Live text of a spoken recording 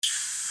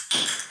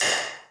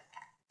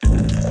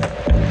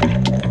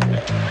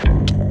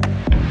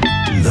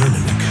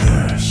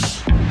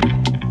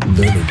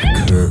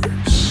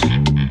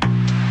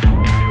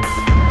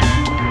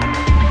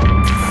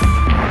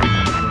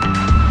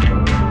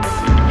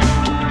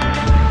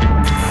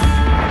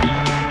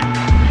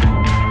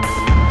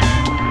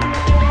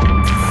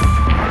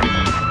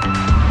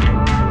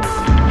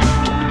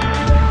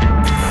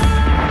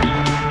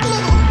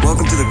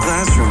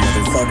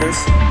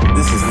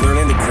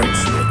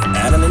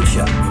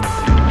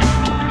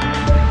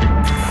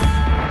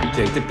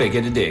Stick the pig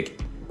in the dick.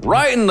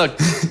 Right in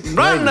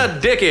the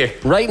dicky.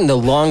 Right in the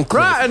long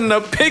clip. Right in the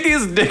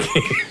piggy's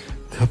dicky.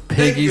 The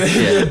piggy's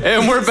shit.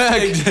 And we're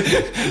back.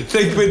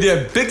 Think with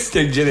your big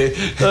stick, Jimmy.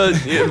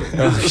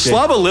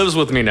 Slava lives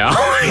with me now.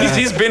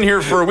 He's been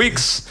here for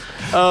weeks.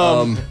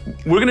 We're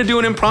going to do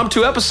an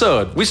impromptu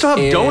episode. We still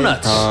have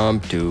donuts.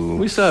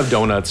 We still have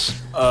donuts.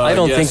 I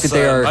don't think that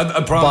they are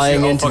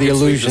buying into the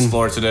illusion. This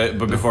floor today,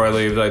 but before I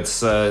leave,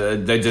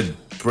 they did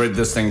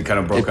this thing kind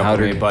of broke up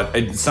on me, but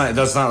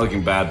that's not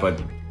looking bad.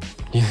 But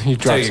you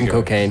dropped some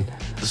cocaine.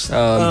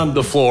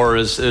 The floor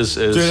is Dude,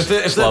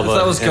 if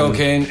that was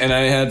cocaine and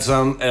I had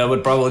some, I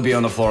would probably be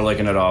on the floor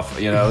licking it off.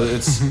 You know,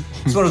 it's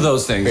one of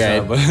those things.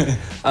 Right.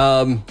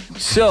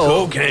 So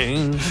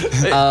cocaine.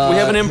 We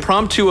have an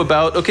impromptu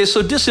about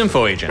so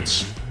disinfo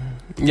agents.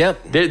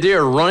 Yep. They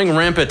are running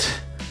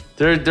rampant.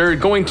 They're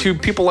going to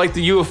people like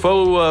the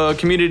UFO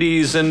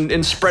communities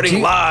and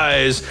spreading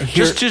lies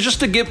just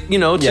to get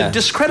to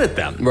discredit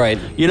them. Right.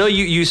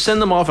 You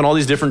send them off in all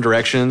these different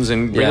directions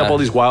and bring up all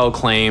these wild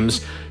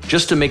claims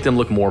just to make them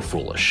look more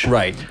foolish.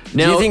 Right.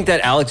 Now, do you think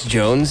that Alex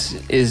Jones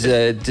is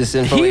a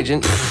disinfo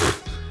agent?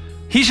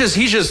 He's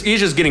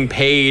just getting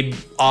paid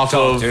off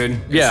talk, of dude.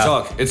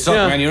 It's talk,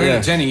 man. You're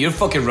entertaining. You're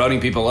fucking routing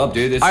people up,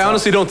 dude. I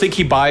honestly don't think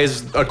he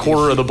buys a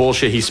quarter of the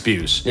bullshit he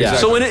spews. Yeah.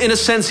 So in a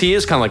sense, he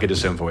is kind of like a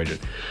disinfo agent.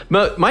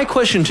 But my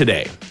question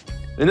today,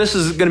 and this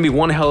is going to be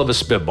one hell of a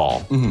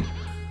spitball. Mm-hmm.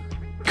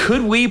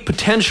 Could we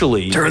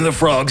potentially turn the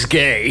frogs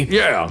gay?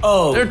 Yeah.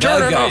 Oh, they're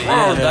turning the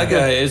frogs. That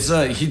guy is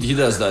he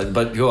does that.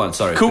 But go on.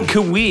 Sorry.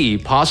 Could we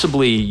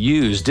possibly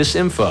use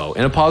disinfo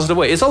in a positive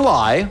way? It's a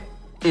lie.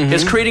 Mm-hmm.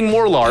 It's creating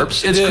more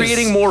LARPs. It's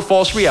creating more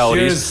false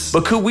realities.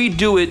 But could we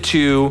do it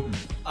to...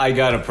 I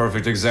got a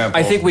perfect example.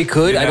 I think we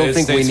could. I don't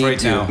think we need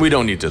to. Now. We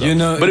don't need to,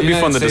 though. But it'd be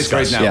fun to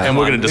discuss. Right now. And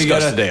we're going to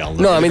discuss today.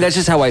 No, I mean, that's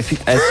just how I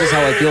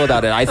feel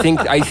about it. I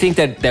think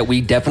that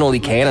we definitely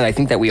can, and I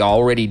think that we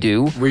already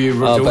do.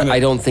 But I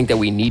don't think that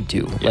we need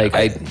to. Yeah. Like,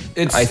 I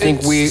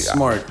think we...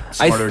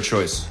 Smarter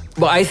choice.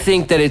 Well, I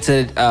think that it's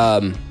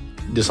a...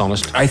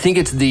 dishonest. I think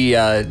it's the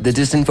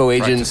disinfo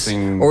agents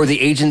or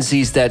the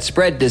agencies that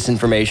spread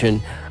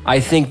disinformation. I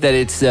think that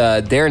it's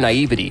their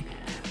naivety,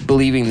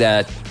 believing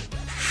that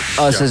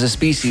us as a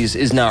species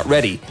is not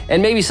ready.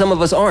 And maybe some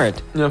of us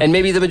aren't. Yeah. And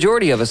maybe the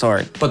majority of us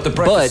aren't. But the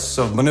practice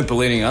of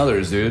manipulating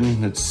others, dude,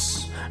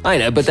 it's... I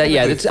know, but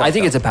I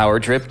think it's a power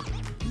trip.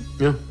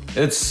 Yeah.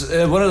 It's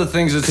one of the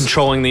things that's...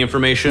 Controlling the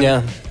information.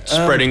 Yeah.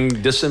 Spreading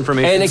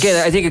disinformation. And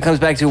again, I think it comes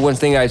back to one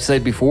thing I've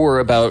said before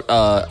about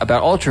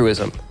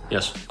altruism.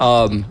 Yes.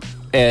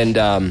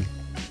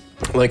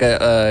 Like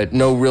a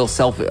no real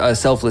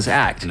selfless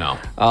act. No.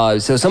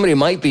 So somebody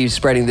might be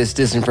spreading this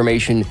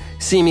disinformation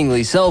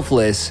seemingly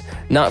selfless,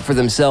 not for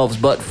themselves,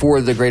 but for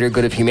the greater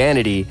good of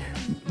humanity.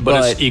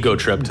 But it's ego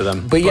trip to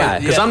them. But yeah.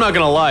 Because I'm not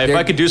going to lie, if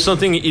I could do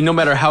something, no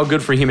matter how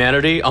good for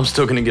humanity, I'm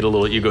still going to get a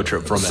little ego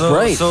trip from it.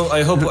 Right. So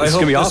I hope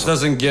this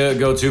doesn't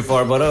go too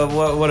far, but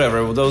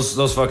whatever. Those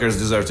fuckers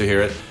deserve to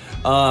hear it.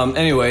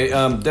 Anyway,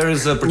 there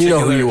is a particular... You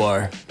know who you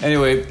are.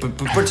 Anyway,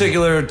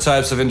 particular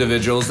types of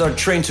individuals are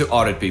trained to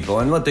audit people.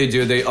 And what they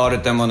do, they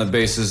audit them on the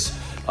basis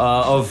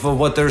of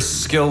what their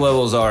skill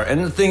levels are.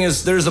 And the thing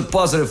is, there's a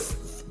positive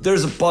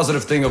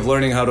thing of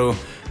learning how to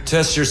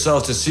test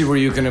yourself to see where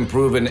you can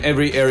improve in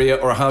every area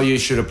or how you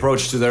should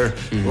approach to their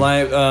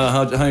life,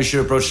 how you should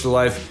approach to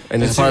life.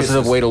 And there's a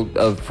positive way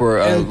for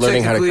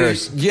learning how to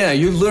curse. Yeah,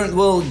 you learn,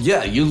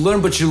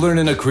 but you learn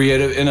in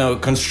a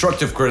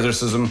constructive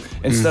criticism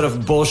instead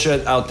of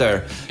bullshit out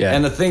there. Yeah.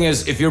 And the thing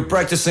is, if you're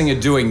practicing it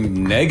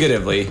doing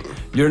negatively,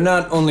 you're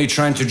not only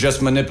trying to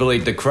just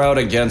manipulate the crowd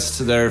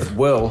against their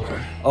will,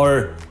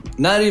 or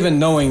not even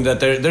knowing that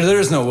there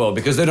is no will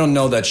because they don't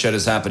know that shit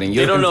is happening.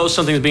 They don't know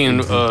something's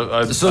being...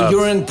 so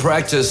you're in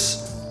practice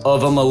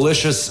of a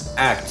malicious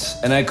act.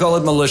 And I call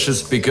it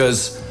malicious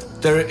because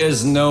there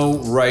is no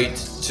right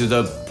to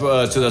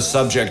the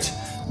subject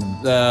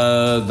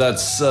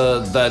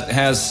that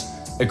has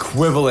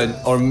equivalent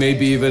or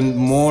maybe even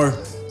more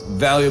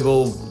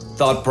valuable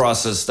thought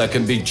process that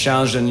can be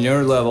challenged in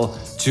your level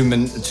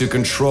to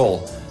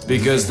control.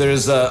 Because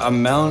there's an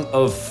amount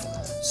of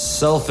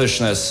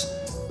selfishness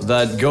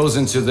that goes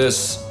into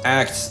this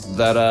act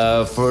that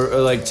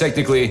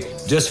technically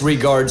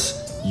disregards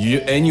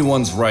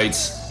anyone's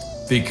rights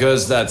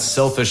because that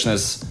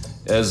selfishness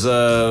is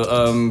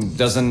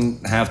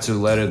doesn't have to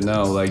let it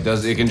know.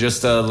 It can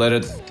just let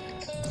it.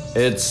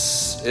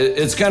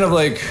 It's kind of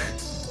like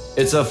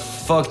it's a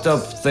fucked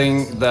up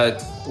thing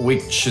that we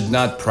should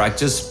not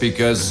practice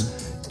because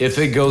if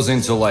it goes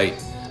into light,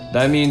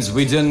 that means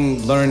we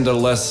didn't learn the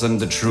lesson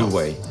the true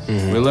way.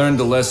 Mm-hmm. We learned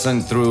the lesson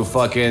through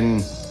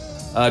fucking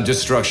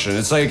destruction.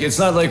 It's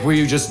not like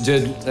we just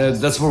did.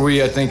 That's where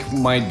we, I think,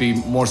 might be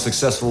more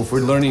successful if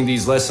we're learning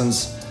these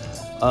lessons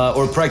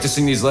or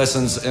practicing these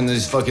lessons and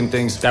these fucking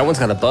things. That one's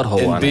got a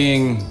butthole on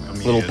it.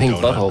 Little pink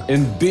butthole.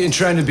 And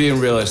trying to be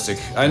realistic.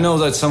 I know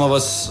that some of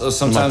us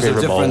sometimes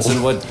have difference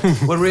in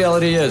what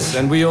reality is,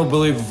 and we all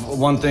believe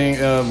one thing.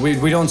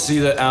 We don't see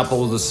the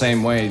apple the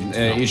same way.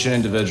 Each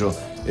individual,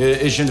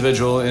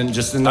 and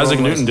just in Isaac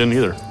Newton didn't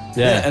either.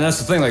 Yeah, and that's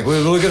the thing. Like, we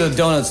look at the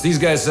donuts. These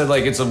guys said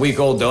like it's a week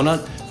old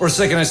donut. For a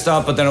second, I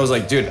stopped, but then I was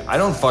like, dude, I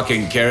don't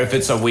fucking care if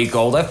it's a week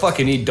old. I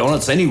fucking eat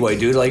donuts anyway,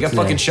 dude. Like, I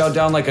fucking shout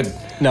down like a.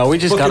 No, we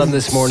just got him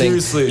this morning.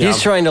 Seriously,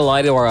 he's trying to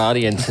lie to our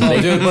audience.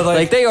 And dude, but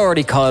like they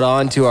already caught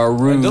on to our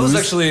ruse. Those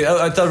actually,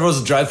 I thought it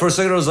was dry for a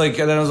second. I was like,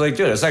 and then I was like,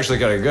 dude, it's actually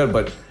kind of good,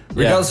 but.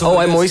 Yeah. Oh,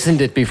 I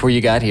moistened it before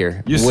you got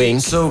here.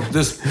 Wink. So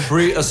this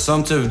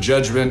pre-assumptive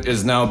judgment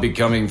is now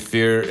becoming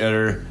fear,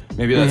 or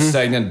maybe that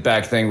stagnant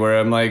back thing where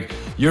I'm like,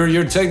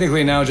 you're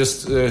technically now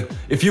just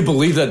if you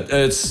believe that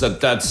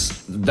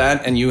that's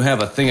that, and you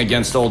have a thing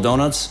against old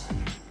donuts.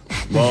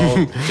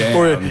 Well, damn.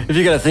 Or if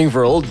you got a thing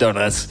for old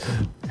donuts.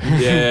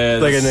 Yeah,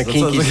 like in a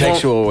kinky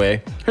sexual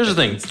way. Here's the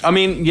thing. I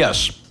mean,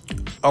 yes,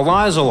 a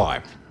lie is a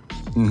lie.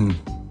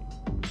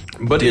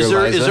 But is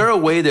there a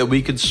way that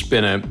we could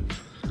spin it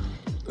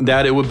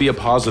that it would be a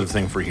positive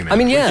thing for humanity? I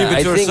mean, yeah,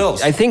 I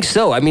think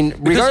so. I mean,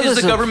 regardless,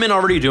 is the government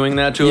already doing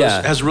that to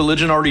us? Has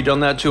religion already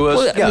done that to us?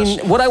 Well, yes. I mean,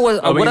 what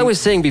I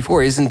was saying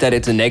before isn't that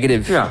it's a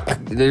negative. Yeah.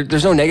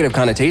 There's no negative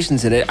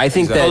connotations in it. I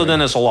think that other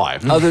than it's a lie.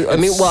 I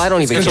mean, well, I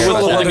don't even care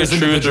about holding a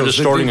truth or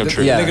distorting a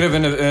truth. The negative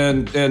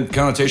and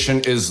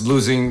connotation is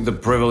losing the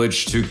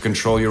privilege to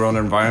control your own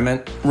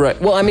environment. Right.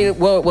 Well, I mean,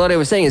 what I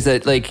was saying is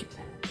that like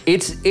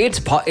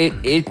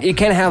it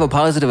can have a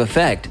positive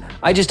effect.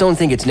 I just don't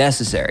think it's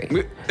necessary.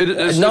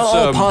 Not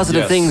all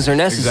positive things are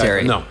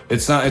necessary. Exactly. No,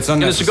 it's not. It's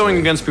unnecessary. It's going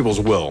against people's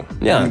will.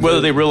 Yeah,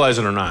 whether they realize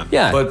it or not.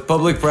 Yeah, but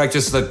public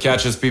practice that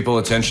catches people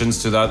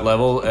attentions to that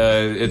level,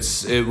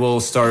 it will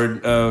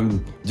start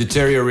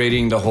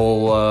deteriorating the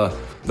whole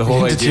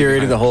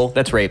deteriorating the whole.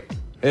 That's rape.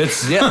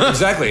 It's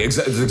exactly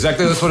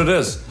that's what it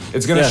is.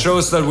 It's gonna show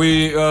us that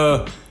we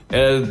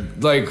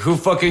like who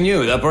fucking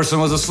knew that person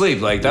was asleep.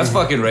 Like that's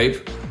fucking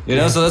rape. You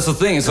know, so that's the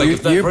thing. It's like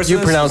if that person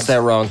you pronounced that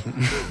wrong.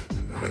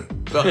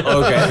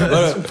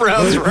 Okay,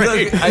 pronounced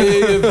rape.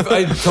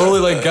 I totally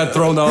like got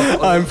thrown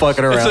off. I'm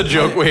fucking around. It's a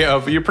joke way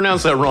up. You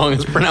pronounced that wrong.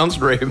 It's pronounced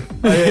rape.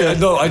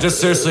 No, I just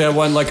seriously, I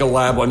went like a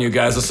lab on you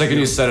guys. The second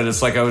you said it,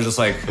 it's like I was just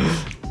like.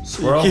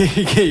 Squirrel? Like,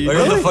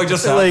 what the fuck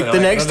just happened? Like the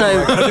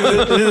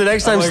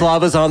next time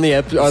Slava's on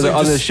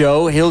the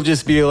show, he'll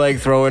just be like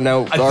throwing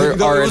out our it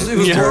was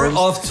more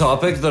off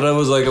topic that I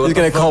was like, he's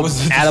gonna call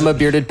Adam a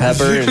bearded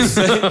pepper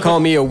and call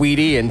me a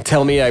weedy and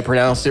tell me I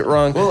pronounced it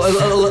wrong. Well,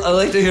 I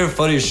like to hear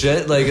funny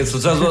shit. Like it's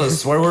sometimes when a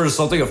swear word or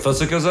something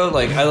offensive comes out.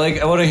 Like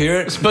I want to hear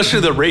it,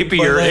 especially the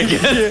rapier.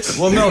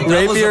 Well, no,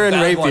 rapier and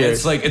rapier. One.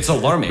 It's like it's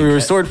alarming. We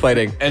were sword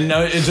fighting, and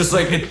now it's just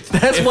like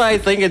that's why I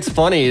think it's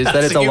funny is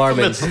that it's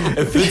alarming.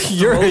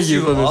 You're a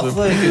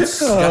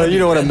euphemism. You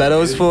know what a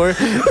meadow's for?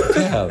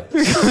 Yeah.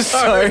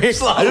 Sorry.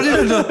 I don't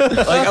even know.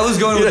 Like I was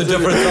going with a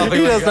different topic.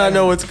 He does not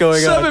know what's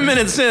going on. 7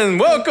 minutes in.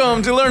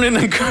 Welcome to Learning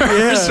the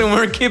Curse, and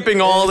we're keeping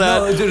all that.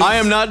 No, dude, I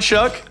am not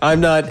Chuck. I'm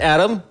not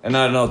Adam. And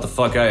I don't know what the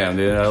fuck I am,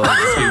 dude. I like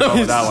to keep going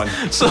with that one.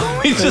 So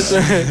we just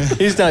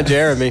he's not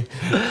Jeremy.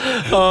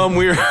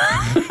 We're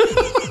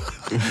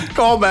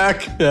call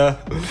back. Yeah.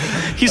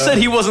 He said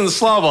he wasn't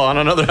Slava on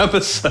another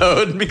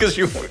episode because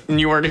you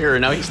weren't here,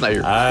 and now he's not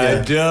here.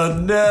 I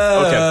don't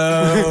know.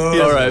 Okay.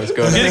 All right.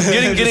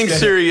 Getting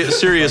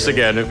serious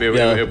again if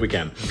we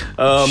can.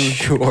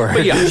 Sure.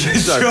 But yeah.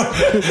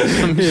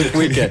 If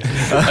we can.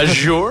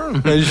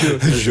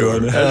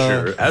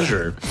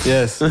 Azure.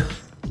 Yes. All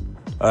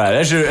right.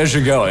 As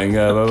you're going.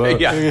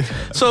 Yeah.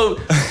 So.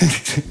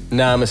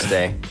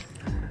 Namaste.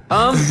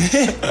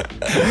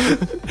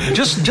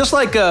 Just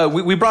like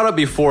we brought up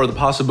before, the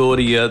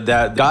possibility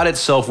that God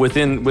itself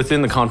within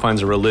the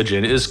confines of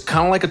religion is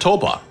kind of like a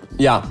tulpa.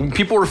 Yeah.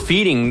 People are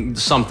feeding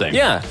something.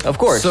 Yeah, of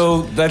course.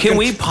 So can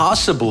we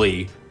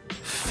possibly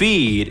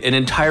feed an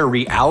entire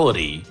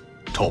reality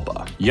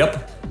tulpa?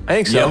 Yep. I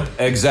think so. Yep,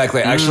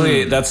 exactly.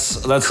 Actually,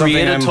 that's create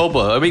something a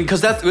tulpa. I mean,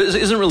 because that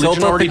isn't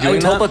religion already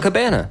doing tulpa that?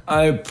 cabana.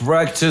 I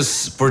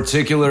practice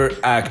particular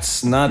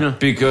acts,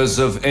 not because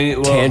of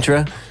any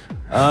Tantra.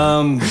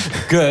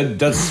 Good.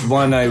 That's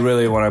one I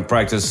really want to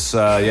practice.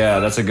 Yeah,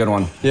 that's a good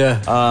one. Yeah.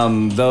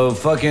 Though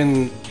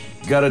fucking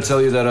gotta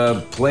tell you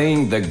that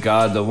playing the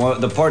god,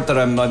 the part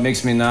that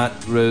makes me not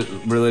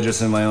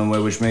religious in my own way,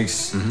 which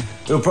makes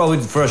it'll probably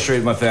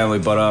frustrate my family.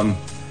 But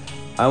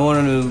I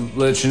wanted to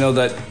let you know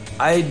that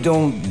I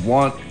don't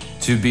want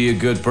to be a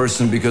good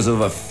person because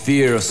of a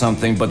fear of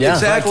something. But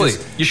exactly,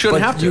 you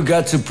shouldn't have to. You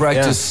got to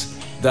practice.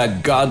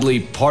 That godly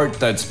part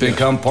that's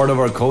become part of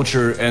our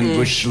culture and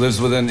which lives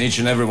within each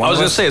and every one of us.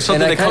 I was going to say, it's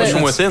something that comes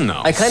from within,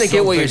 though. I kind of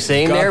get what you're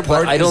saying there,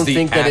 but I don't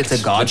think that it's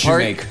a God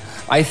part.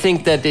 I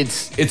think that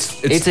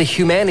it's a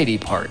humanity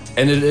part.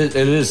 And it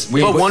is.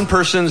 But one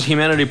person's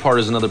humanity part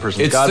is another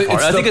person's God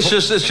part. I think it's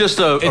just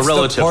a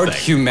relative the part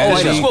thing.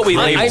 Humanity. It's what we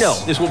label. I know.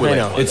 It's what we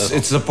label.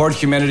 It's the part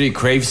humanity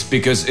craves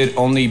because it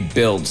only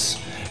builds.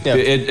 Yeah.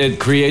 It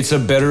creates a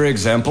better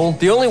example.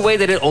 The only way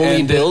that it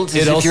only builds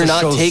is if you're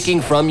not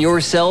taking from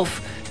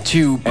yourself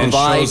to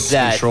provide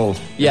that. Control.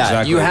 Yeah,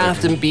 exactly. You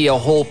have to be a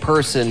whole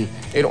person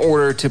in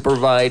order to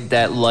provide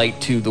that light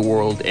to the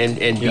world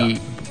and be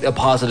a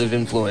positive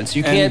influence.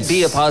 You can't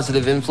be a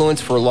positive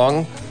influence for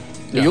long.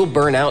 You'll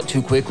burn out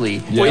too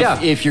quickly.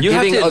 Well, if you're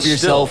giving of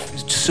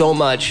yourself so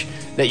much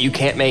that you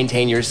can't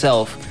maintain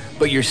yourself,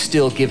 but you're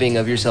still giving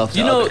of yourself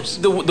to others.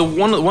 The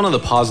one of the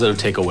positive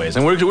takeaways,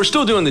 and we're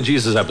still doing the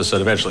Jesus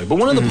episode eventually, but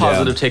one of the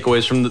positive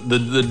takeaways from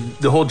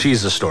the whole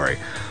Jesus story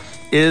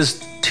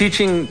is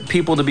teaching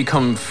people to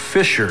become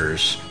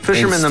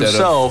fishermen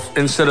themselves,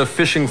 instead of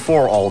fishing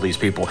for all these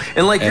people.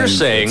 And like you're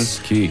saying,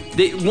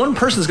 one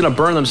person's going to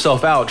burn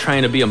themselves out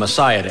trying to be a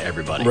messiah to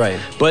everybody. Right.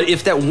 But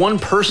if that one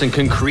person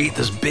can create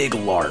this big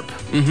LARP,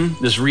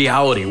 this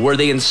reality where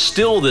they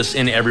instill this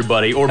in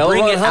everybody, or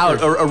bring it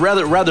out, or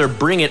rather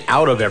bring it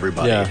out of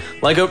everybody. Yeah.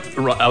 Like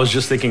I was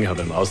just thinking of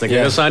him. I was thinking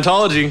of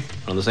Scientology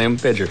on the same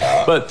picture.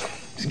 But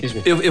excuse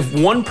me. If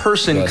one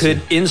person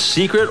could, in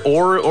secret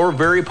or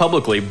very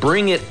publicly,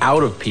 bring it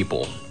out of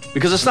people,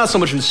 because it's not so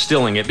much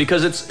instilling it,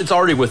 because it's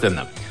already within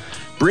them,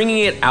 bringing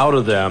it out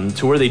of them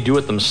to where they do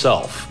it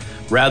themselves,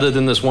 rather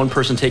than this one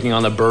person taking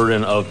on the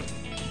burden of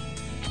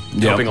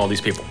helping all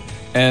these people.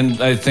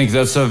 And I think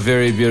that's a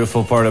very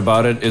beautiful part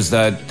about it, is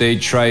that they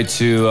try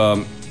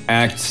to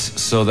act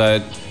so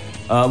that,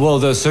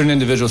 the certain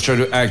individuals try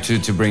to act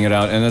to bring it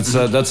out, and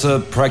that's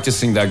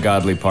practicing that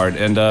godly part,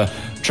 and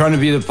trying to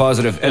be the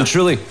positive. And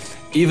truly,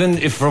 even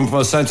if from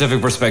a scientific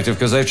perspective,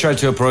 because I've tried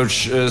to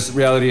approach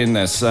reality in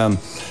this,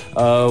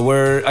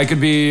 where I could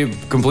be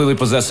completely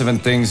possessive in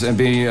things and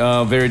be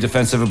very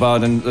defensive about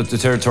the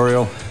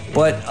territorial,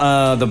 but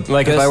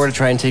if I were to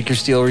try and take your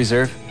steel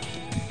reserve?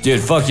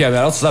 Dude, fuck yeah, man.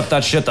 I'll slap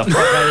that shit the fuck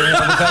out of you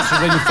faster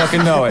than you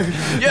fucking know it.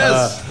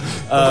 Yes!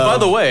 By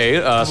the way,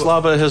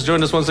 Slava has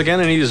joined us once again,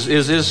 and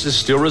his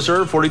Steel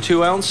Reserve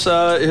 42 ounce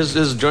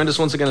has joined us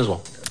once again as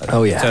well.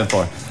 Oh, yeah.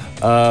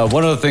 10-4.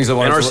 One of the things I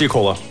wanted and RC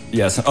Cola.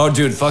 Yes. Oh,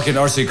 dude, fucking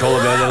RC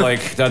Cola, man.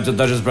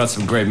 That just brought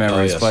some great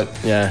memories. Oh, yes.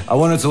 But yeah, I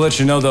wanted to let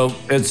you know, though,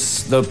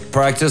 it's the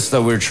practice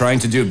that we're trying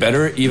to do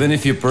better. Even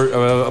if you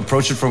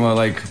approach it from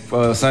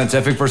a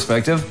scientific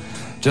perspective,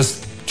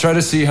 just try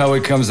to see how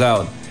it comes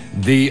out.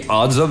 The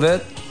odds of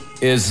it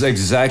is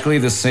exactly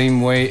the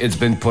same way it's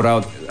been put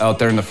out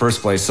there in the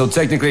first place. So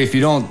technically, if you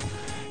don't,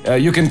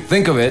 you can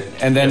think of it,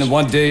 and then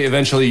one day,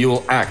 eventually, you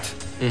will act.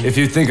 If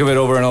you think of it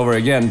over and over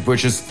again,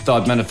 which is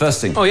thought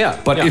manifesting. Oh,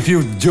 yeah. But if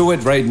you do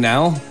it right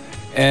now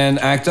and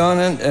act on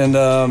it,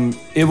 and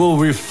it will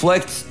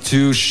reflect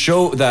to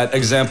show that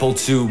example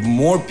to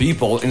more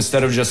people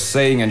instead of just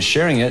saying and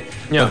sharing it,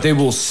 but they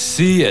will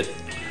see it.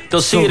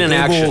 They'll see it in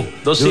action.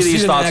 They'll see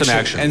these thoughts in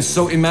action. And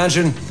so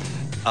imagine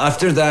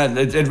after that,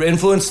 it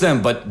influenced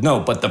them, but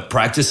the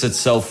practice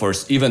itself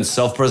first, even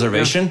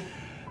self-preservation,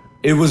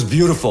 it was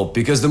beautiful,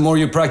 because the more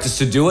you practice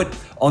to do it,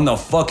 on the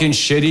fucking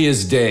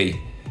shittiest day,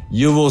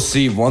 you will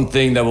see one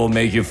thing that will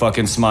make you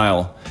fucking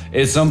smile.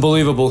 It's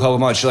unbelievable how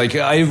much. Like,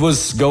 I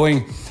was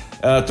going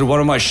through one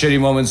of my shitty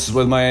moments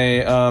with my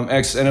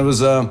ex, and it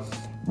was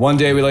one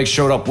day we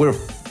showed up.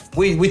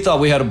 We thought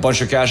we had a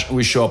bunch of cash.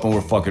 We show up and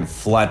we're fucking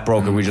flat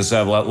broke, and we just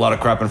have a lot of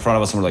crap in front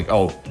of us, and we're like,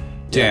 oh,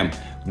 damn.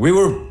 We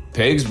were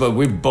pigs, but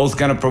we both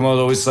kind of promote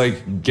always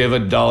give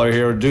 $1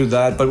 here or do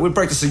that. But we're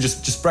practicing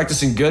just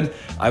practicing good.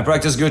 I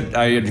practice good.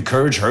 I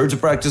encourage her to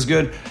practice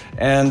good,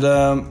 and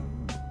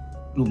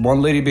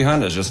one lady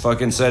behind us just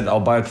fucking said,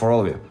 I'll buy it for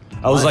all of you.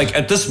 I was like,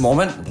 at this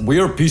moment, we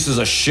are pieces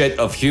of shit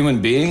of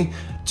human being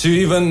to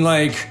even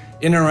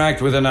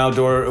interact with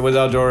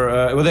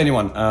with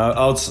anyone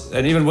else,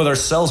 and even with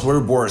ourselves,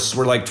 we're worse.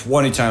 We're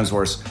 20 times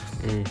worse.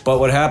 But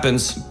what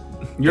happens?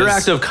 Your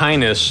act of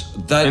kindness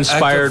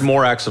inspired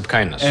more acts of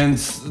kindness, and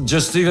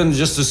just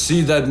to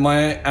see that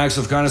my acts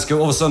of kindness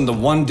all of a sudden, the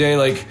one day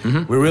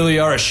we really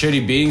are a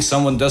shitty being.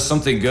 Someone does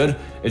something good,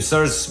 it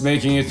starts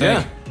making you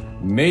think. Yeah.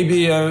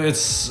 Maybe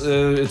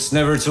it's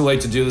never too late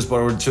to do this,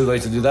 but we're too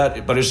late to do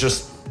that. But it's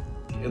just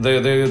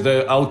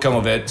the outcome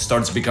of it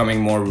starts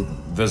becoming more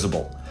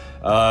visible.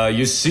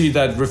 You see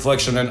that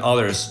reflection in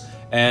others,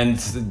 and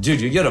dude,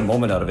 you get a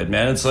moment out of it,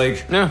 man. It's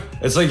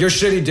it's like your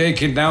shitty day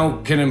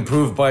can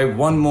improve by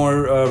one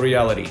more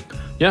reality.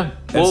 Yeah.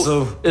 Well,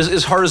 so,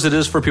 as hard as it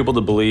is for people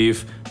to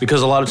believe,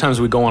 because a lot of times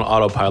we go on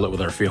autopilot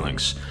with our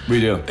feelings. We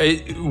do.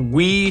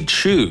 We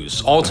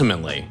choose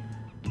ultimately,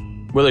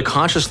 whether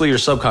consciously or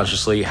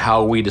subconsciously,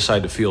 how we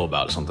decide to feel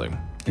about something.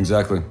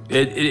 Exactly.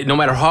 No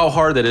matter how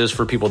hard that is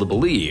for people to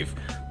believe,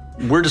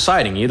 we're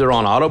deciding either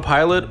on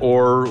autopilot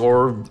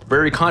or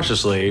very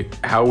consciously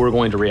how we're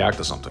going to react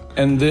to something.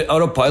 And the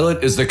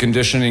autopilot is the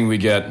conditioning we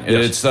get.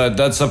 Yes. It's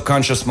that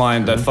subconscious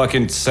mind that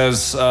fucking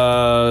says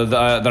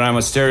that I'm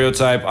a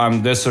stereotype,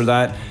 I'm this or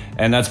that,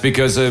 and that's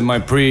because my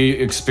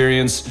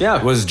pre-experience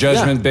was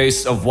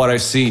judgment-based of what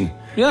I've seen.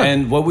 Yeah.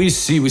 And what we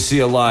see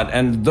a lot.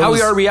 And how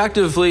we are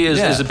reactively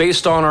is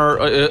based on our,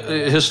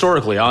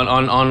 historically, on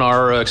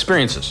our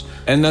experiences.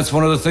 And that's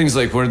one of the things,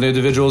 where the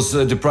individual's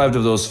deprived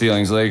of those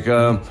feelings.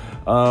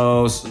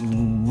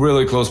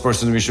 Really close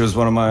person to me, she was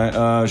one of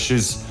my,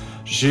 she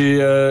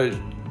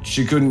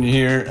couldn't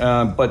hear,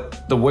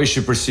 but the way she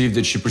perceived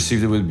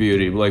it with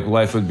beauty,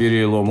 life with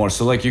beauty a little more.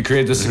 So you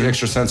create this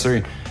extra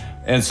sensory.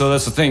 And so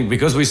that's the thing,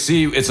 because we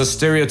see it's a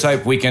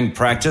stereotype we can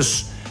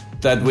practice,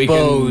 that we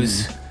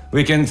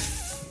can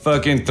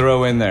fucking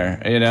throw in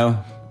there,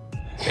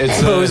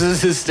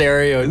 Poses his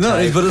stereotype.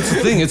 No, but it's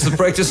the thing. It's a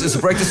practice. It's a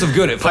practice of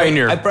good.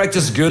 Pioneer. I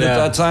practiced good at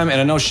that time, and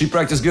I know she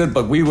practiced good,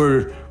 but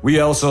we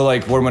also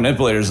like were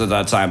manipulators at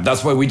that time.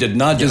 That's why we did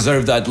not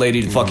deserve that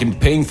lady fucking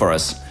paying for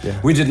us. Yeah.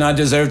 We did not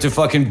deserve to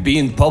fucking be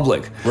in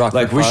public.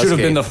 Like we should have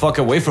been the fuck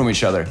away from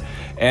each other.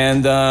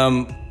 And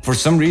for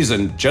some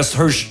reason, just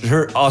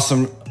her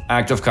awesome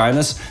act of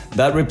kindness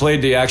that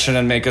replayed the action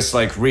and make us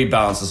like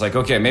rebalance. It's like,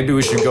 okay, maybe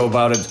we should go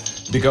about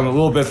it, become a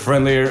little bit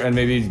friendlier, and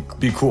maybe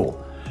be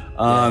cool.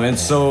 Her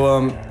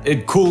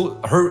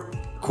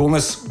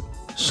coolness.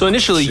 So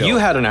initially, you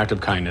had an act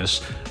of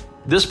kindness.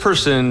 This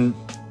person,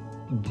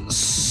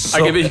 I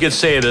guess you could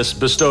say this,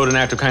 bestowed an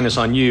act of kindness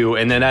on you,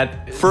 and then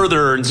that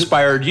further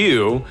inspired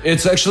you.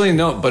 It's actually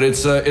but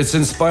it's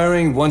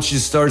inspiring once you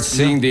start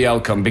seeing the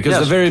outcome, because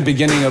the very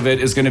beginning of it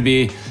is going to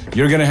be,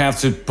 you're going to have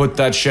to put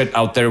that shit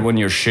out there when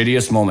your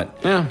shittiest moment.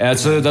 Yeah. And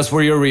so that's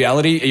where your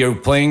reality, you're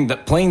playing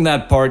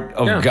that part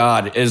of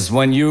God, is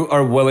when you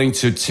are willing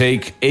to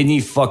take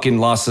any fucking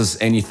losses,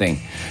 anything.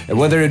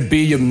 Whether it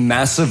be a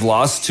massive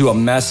loss to a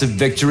massive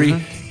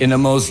victory in the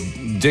most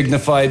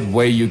dignified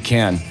way you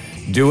can.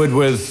 Do it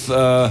with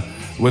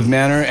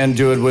manner, and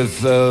do it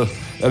with. I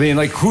mean,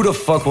 like, who the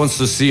fuck wants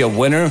to see a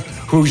winner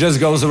who just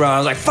goes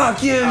around like,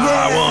 "Fuck you,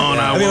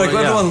 yeah"? I mean, like,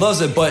 everyone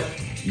loves it, but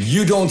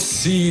you don't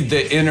see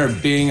the inner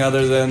being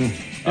other than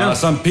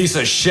some piece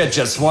of shit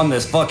just won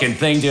this fucking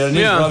thing, dude, and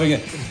he's rubbing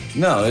it.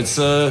 No, it's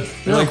you're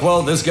like,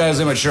 well, this guy's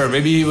immature.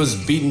 Maybe he was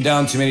beaten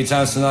down too many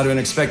times to not even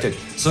expect it.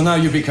 So now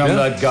you become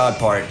that God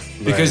part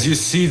because you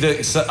see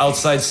the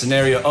outside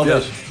scenario of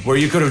it, where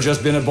you could have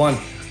just been a one.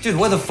 Dude,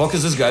 why the fuck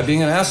is this guy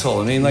being an asshole?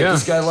 I mean, like,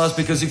 this guy lost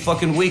because he's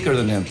fucking weaker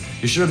than him.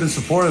 You should have been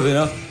supportive, you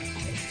know?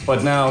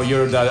 But now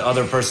you're that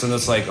other person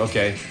that's like,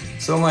 okay,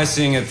 so am I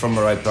seeing it from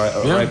the right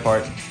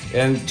part?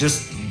 And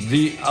just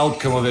the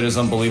outcome of it is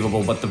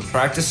unbelievable. But the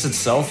practice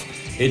itself,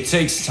 it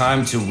takes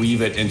time to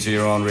weave it into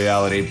your own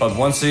reality. But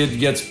once it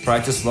gets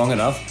practiced long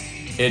enough,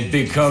 it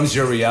becomes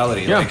your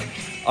reality. Yeah. Like,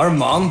 our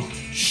mom,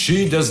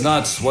 she does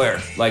not swear.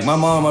 Like my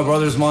mom, my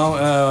brother's mom,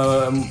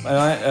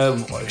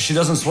 she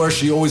doesn't swear.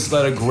 She always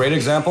led a great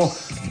example.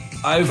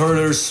 I've heard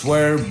her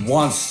swear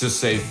once to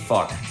say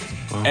fuck,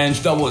 and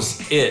that was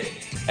it.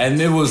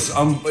 And it was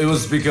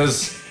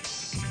because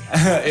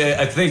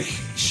I think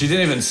she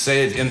didn't even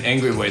say it in an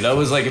angry way. That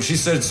was like, if she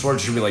said swear,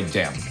 she'd be like,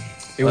 damn.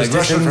 It was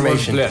like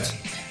disinformation.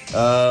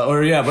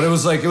 But it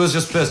was like, it was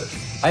just pissed.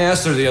 I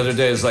asked her the other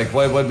day, it's like,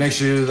 what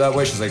makes you that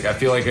way? She's like, I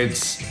feel like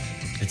it's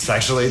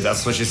actually,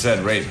 that's what she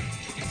said, rape.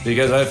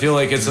 Because I feel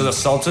like it's an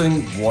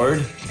assaulting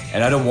word,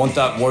 and I don't want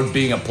that word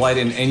being applied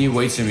in any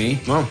way to me.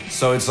 No.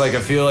 So it's like,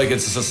 I feel like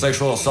it's a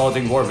sexual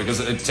assaulting word, because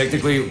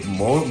technically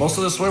most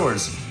of the swear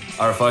words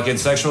are fucking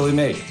sexually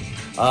made.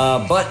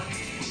 But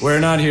we're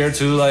not here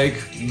to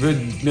like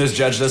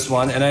misjudge this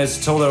one. And I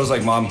told her, I was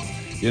like, Mom,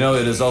 you know,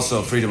 it is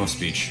also freedom of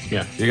speech.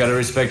 Yeah. You got to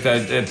respect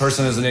that a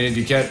person is an idiot.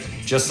 You can't,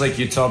 just like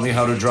you taught me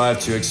how to drive,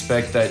 to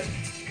expect that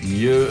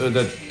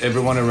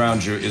everyone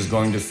around you is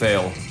going to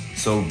fail.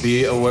 So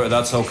be aware,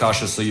 that's how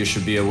cautiously you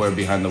should be aware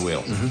behind the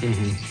wheel.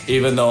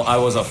 Even though I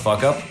was a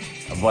fuck up,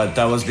 but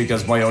that was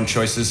because my own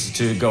choices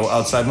to go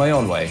outside my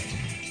own way.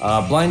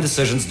 Blind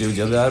decisions do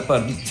that,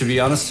 but to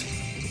be honest,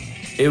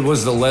 it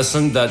was the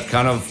lesson that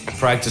kind of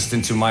practiced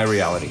into my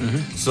reality.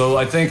 So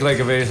I think, like,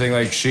 of anything,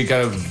 like, she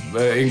kind of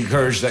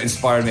encouraged, that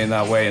inspired me in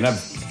that way. And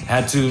I've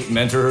had to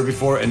mentor her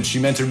before, and she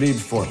mentored me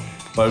before.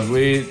 But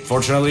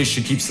fortunately,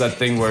 she keeps that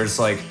thing where it's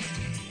like,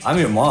 I'm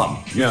your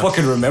mom. You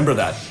fucking remember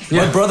that.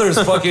 My brother is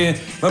fucking...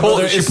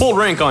 She pulled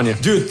rank on you.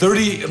 Dude,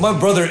 my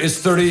brother is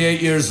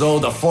 38 years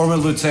old, a former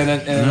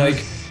lieutenant in in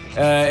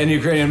the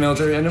Ukrainian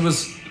military. And it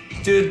was...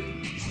 Dude,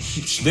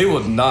 they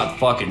would not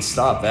fucking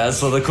stop that.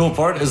 So the cool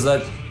part is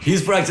that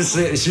she's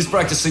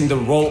practicing the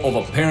role of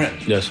a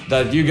parent. Yes.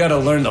 That you gotta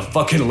learn the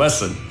fucking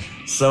lesson.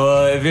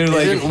 So if you're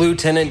like... Isn't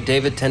Lieutenant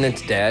David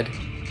Tennant's dad?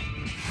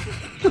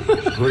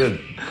 Who did...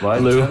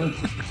 What? Louis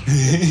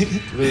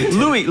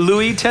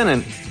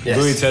Tennant. Yes.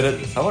 Louis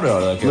Tennant. I wonder how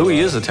that goes. Louis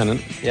is a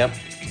tenant. Yep.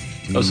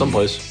 Of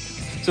someplace.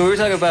 So we were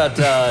talking about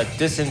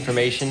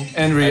disinformation.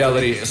 And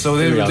reality. So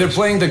they're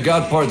playing the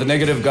God part, the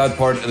negative God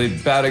part, the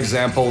bad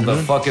example, the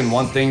fucking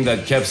one thing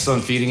that kept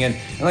on feeding it.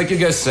 And like you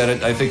guys said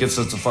it, I think it's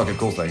a fucking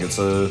cool thing. It's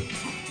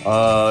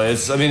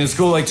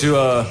cool, like,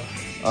 to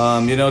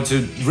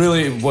to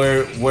really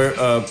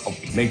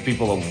make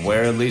people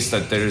aware, at least,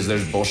 that there's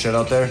bullshit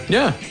out there.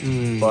 Yeah.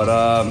 But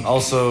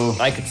also,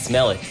 I could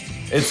smell it.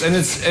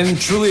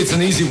 Truly, it's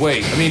an easy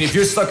way. I mean, if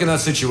you're stuck in that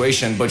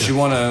situation, but you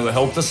want to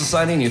help the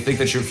society and you think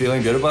that you're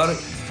feeling good about it,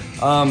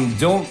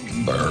 don't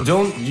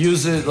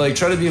use it. Like,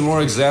 try to be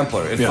more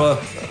exemplar.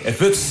 If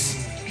it's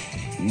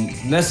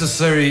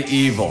necessary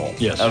evil,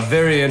 a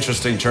very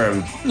interesting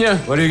term. Yeah.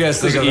 What do you guys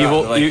think of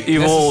evil? That? Like,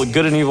 evil,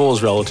 good and evil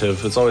is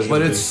relative. It's always.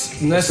 But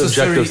it's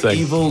necessary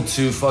evil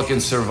to fucking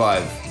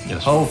survive.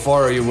 Yes. How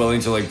far are you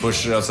willing to, like,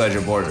 push it outside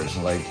your borders?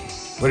 Like,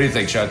 what do you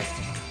think, Chuck?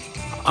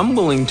 I'm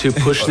willing to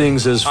push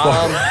things as far.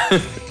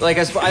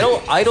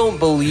 I don't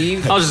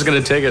believe. I was just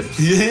gonna take it.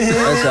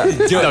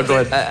 No, go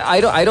ahead.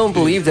 I don't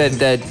believe that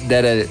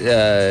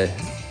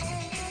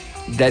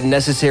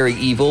necessary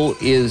evil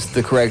is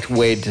the correct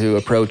way to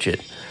approach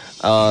it.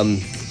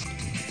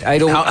 I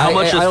don't. I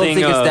don't think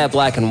it's that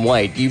black and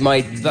white. You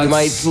might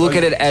look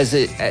at it as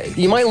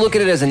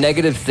a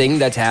negative thing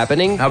that's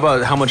happening. How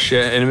about how much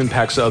it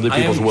impacts other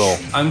people's will?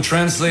 I'm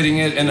translating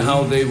it and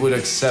how they would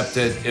accept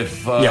it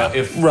if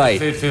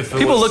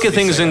people look at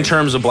things in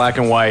terms of black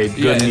and white,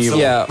 good and evil.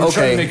 Yeah.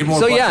 Okay.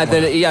 So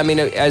I mean,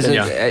 as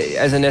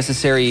a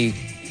necessary,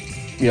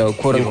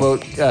 quote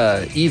unquote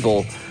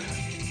evil.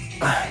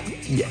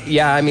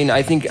 Yeah, I mean,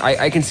 I think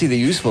I can see the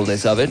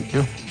usefulness of it.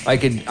 Yeah.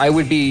 I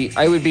would be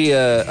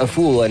a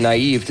fool and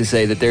naive to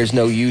say that there's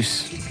no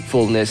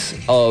usefulness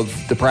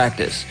of the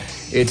practice.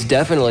 It's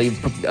definitely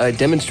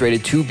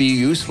demonstrated to be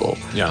useful.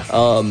 Yeah.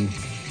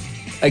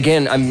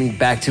 Again, I'm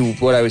back to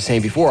what I was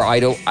saying before. I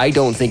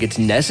don't think it's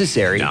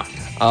necessary. No.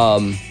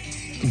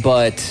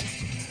 But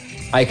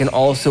I can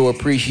also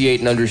appreciate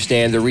and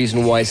understand the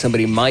reason why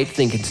somebody might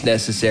think it's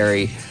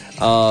necessary.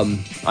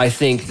 I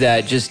think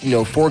that just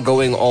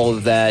foregoing all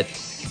of that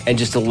and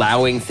just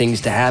allowing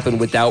things to happen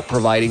without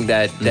providing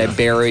that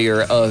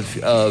barrier of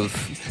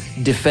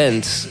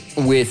defense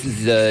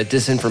with the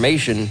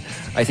disinformation,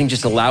 I think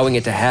just allowing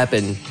it to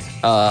happen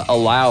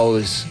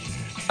allows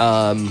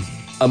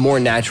a more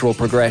natural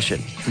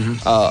progression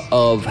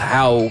of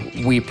how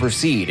we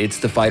proceed. It's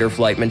the fight or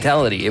flight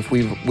mentality. If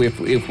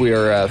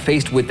we're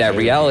faced with that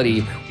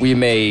reality, we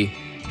may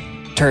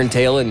turn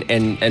tail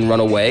and run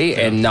away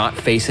and not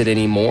face it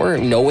anymore,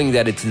 knowing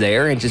that it's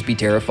there and just be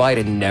terrified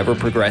and never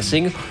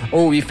progressing,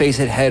 or we face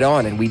it head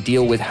on and we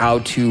deal with how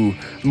to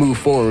move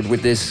forward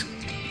with this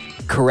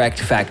correct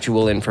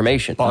factual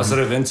information.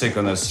 Positive intake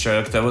on this,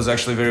 Chuck. That was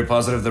actually very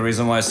positive. The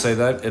reason why I say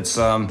that,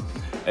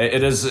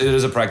 it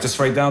is a practice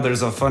right now.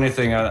 There's a funny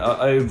thing.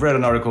 I read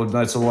an article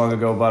not so long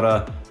ago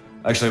about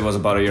actually it was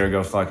about a year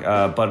ago,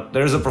 but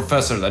there's a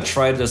professor that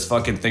tried this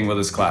fucking thing with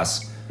his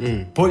class.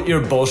 Put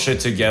your bullshit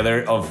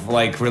together of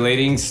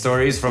relating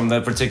stories from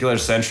that particular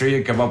century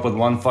and come up with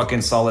one fucking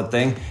solid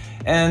thing.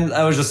 And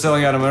I was just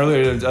telling Adam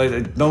earlier,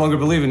 I no longer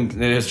believe in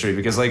history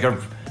because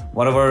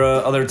one of our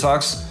other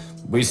talks,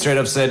 we straight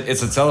up said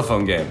it's a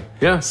telephone game.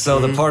 Yeah. So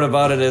the part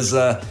about it is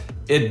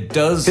it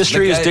does...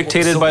 History is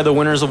dictated by the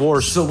winners of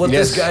wars. So what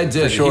this guy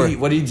did,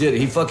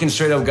 he fucking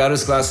straight up got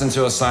his class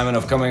into assignment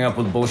of coming up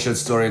with bullshit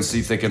story and see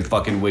if they can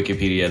fucking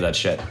Wikipedia that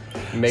shit.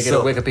 Make it a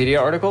Wikipedia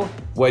article?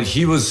 What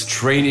he was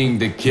training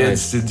the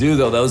kids to do,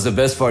 though, that was the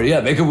best part. Yeah,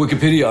 make a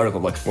Wikipedia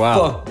article.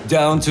 Wow. Fuck,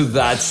 down to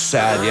that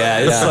sad. Yeah,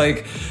 it's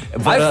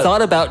I've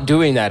thought about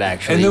doing that,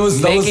 actually.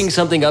 And making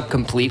something up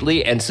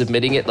completely and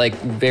submitting it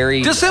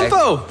very...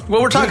 Disinfo!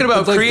 What we're talking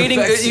about, creating...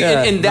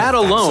 And that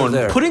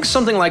alone, putting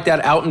something like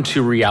that out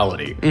into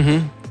reality...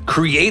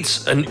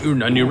 creates a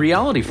new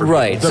reality for people.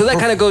 Right. So that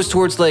kind of goes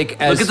towards look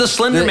at the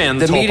Slender Man.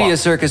 The media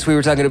circus we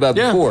were talking about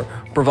before,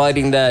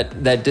 providing that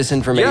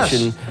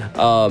disinformation,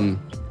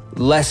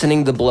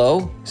 lessening the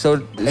blow. So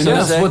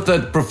that's what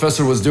that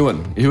professor was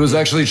doing. He was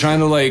actually trying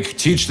to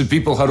teach the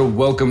people how to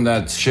welcome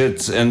that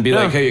shit and be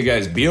hey, you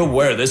guys, be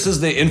aware. This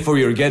is the info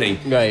you're getting.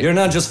 Right. You're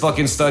not just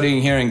fucking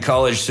studying here in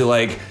college to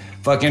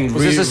fucking.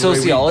 Was this a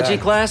sociology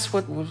class?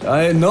 What?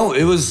 No,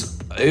 it was.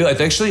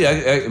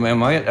 It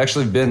might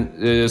actually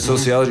been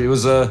sociology. It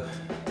was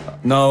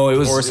no, it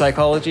was or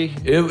psychology.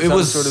 It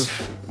was sort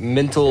of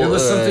mental. It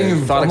was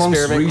something thought amongst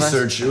experiment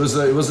research. Class?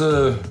 It was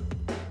a.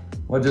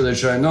 What did they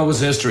try? No, it was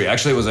history.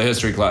 Actually, it was a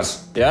history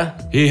class. Yeah.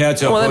 He had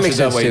to approach it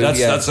that way. Too,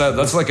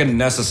 that's like a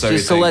necessary.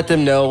 Just to let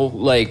them know,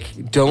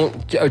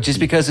 don't just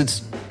because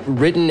it's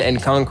written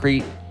and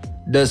concrete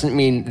doesn't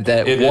mean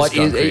that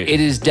it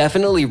is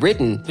definitely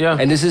written. Yeah.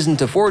 And this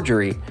isn't a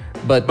forgery.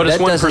 But that it's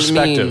one doesn't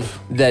perspective.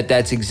 Mean that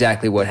that's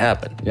exactly what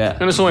happened. Yeah,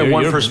 and it's only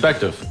one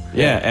perspective.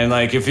 Yeah, and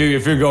if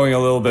you're going a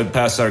little bit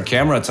past our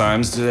camera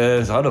times,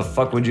 how the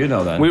fuck would you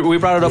know that? We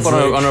brought it up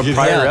on a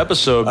prior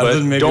episode,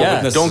 but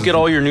don't get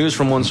all your news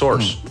from one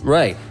source.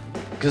 Right.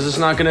 Because it's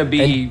not going to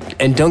be...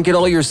 And don't get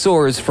all your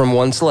sores from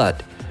one slut.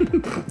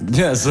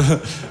 Yes.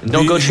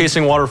 Don't go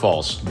chasing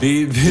waterfalls.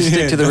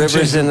 Stick to the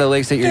rivers and the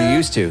lakes that you're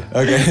used to.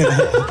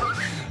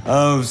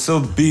 Okay. So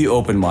be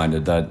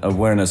open-minded, that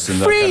awareness and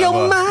that free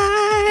your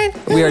mind.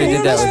 We already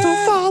did that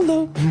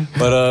one.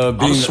 But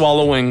I'm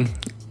swallowing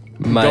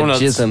my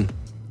jism.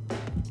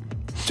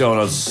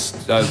 Donuts.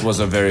 That was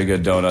a very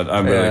good donut.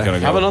 I'm really gonna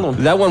go. Have another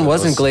one. That one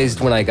wasn't glazed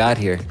when I got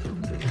here.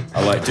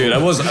 Dude,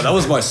 that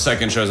was my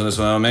second choice on this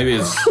one. Maybe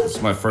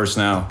it's my first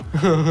now.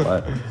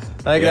 But,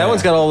 that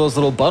one's got all those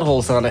little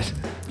buttholes on it.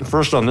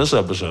 First on this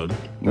episode.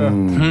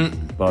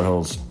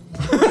 Buttholes.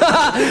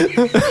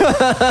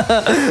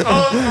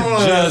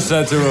 Just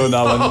had to ruin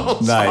that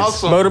one. Nice.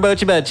 Awesome. What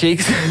about your butt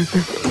cheeks?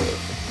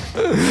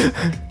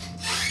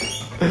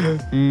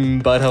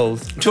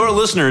 Buttholes. To our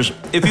listeners,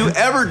 if you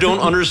ever don't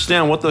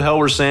understand what the hell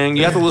we're saying,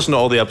 you have to listen to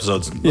all the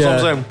episodes. That's what I'm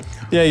saying.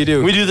 Yeah, you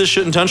do. We do this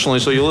shit intentionally,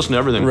 so you listen to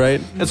everything.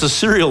 Right. It's a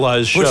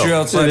serialized show. Put you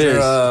outside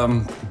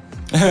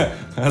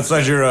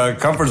outside your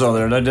comfort zone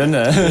there, didn't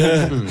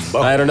it?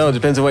 I don't know. It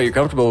depends on what you're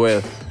comfortable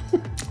with.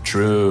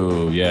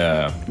 True,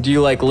 yeah. Do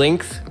you like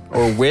length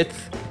or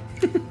width?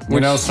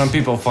 some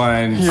people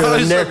find... You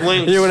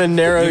want to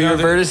narrow your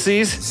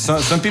vertices?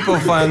 Some people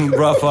find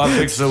rough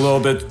objects a little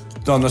bit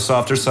on the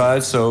softer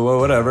side, so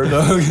whatever.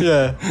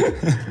 Yeah.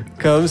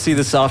 Come see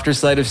the softer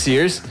side of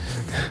Sears.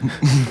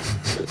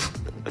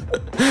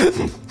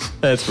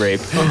 That's rape.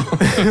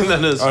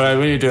 That is. All right,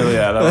 what are you doing?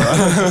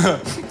 Yeah.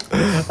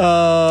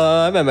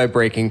 I'm at my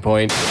breaking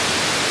point.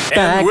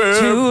 Back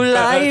to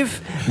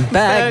life,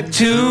 back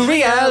to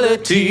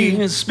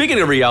reality. Speaking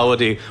of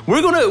reality,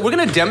 we're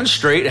gonna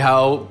demonstrate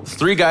how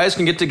three guys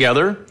can get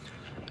together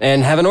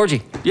and have an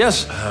orgy.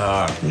 Yes.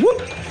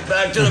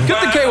 Back to the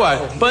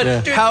KY.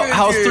 But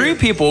how three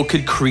people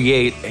could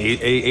create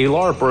a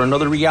LARP or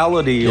another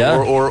reality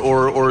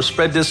or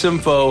spread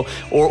disinfo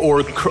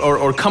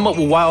or come up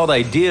with wild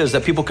ideas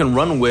that people can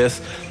run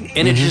with,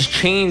 and it just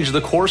change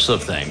the course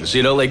of things.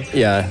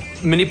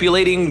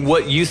 Manipulating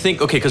what you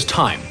think. Okay, because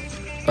time.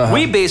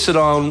 We base it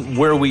on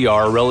where we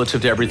are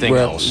relative to everything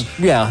else.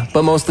 Yeah,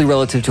 but mostly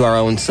relative to our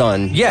own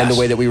sun and the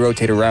way that we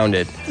rotate around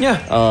it.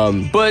 Yeah.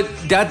 But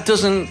that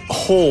doesn't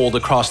hold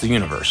across the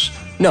universe.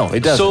 No,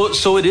 it doesn't.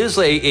 So it is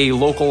a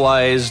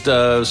localized,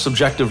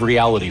 subjective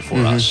reality for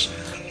us.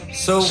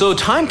 So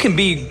time can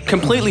be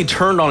completely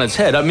turned on its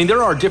head. I mean,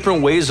 there are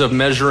different ways of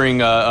measuring,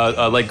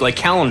 like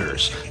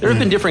calendars. There have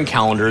been different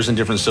calendars in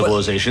different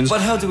civilizations.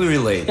 But how do we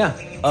relate? Yeah.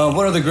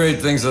 One of the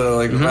great things that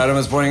Adam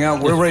is pointing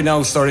out, we're right now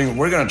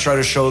we're going to try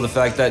to show the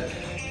fact that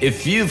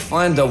if you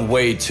find a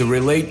way to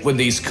relate with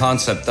these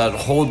concepts that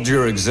hold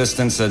your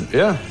existence in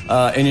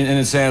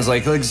its hands,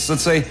 like let's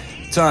say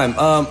time.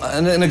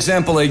 An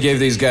example I gave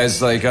these guys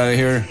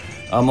here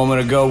a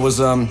moment ago was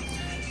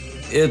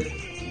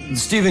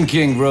Stephen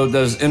King wrote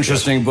this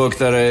interesting book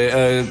that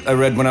I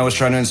read when I was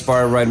trying to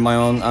inspire writing my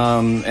own,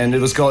 and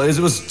it was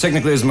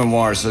technically his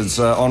memoirs. It's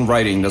on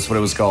writing. That's what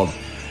it was called,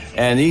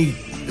 and he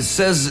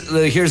says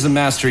here's the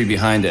mastery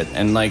behind it,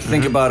 and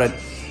think about it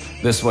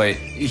this way.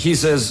 He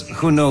says,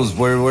 who knows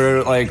where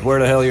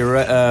the hell you're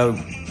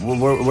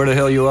where the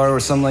hell you are or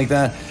something like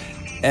that,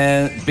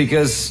 and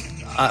because.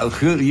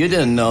 You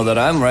didn't know that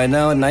I'm right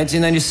now in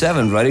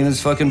 1997 writing this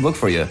fucking book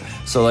for you.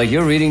 So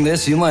you're reading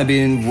this, you might be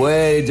in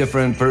way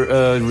different,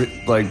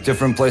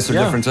 different place or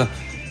different time.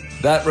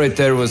 That right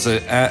there was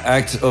an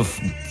act of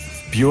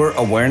pure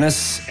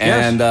awareness,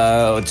 and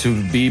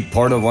to be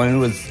part of one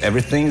with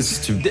everything is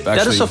to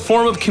that is a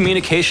form of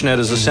communication that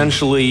is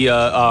essentially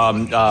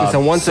it's a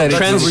one-sided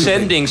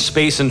transcending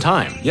space and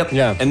time. Yep.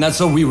 Yeah. And that's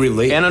how we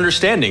relate. And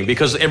understanding,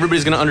 because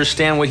everybody's going to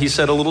understand what he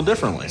said a little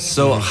differently.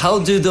 So how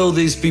do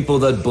these people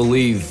that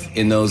believe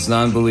in those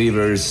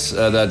non-believers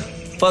that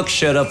fuck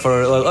shit up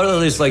or at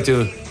least like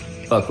to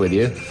fuck with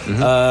you,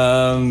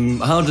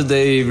 how do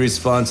they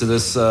respond to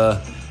this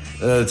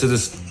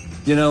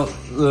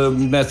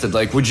method?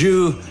 Would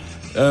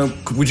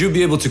you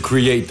be able to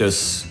create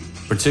this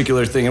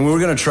particular thing? And we're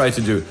gonna try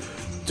to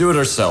do it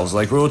ourselves.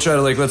 We'll try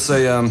to let's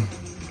say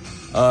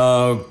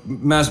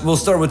we'll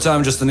start with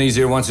time, just an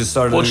easier once you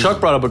start. Well, Chuck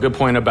brought up a good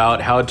point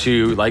about how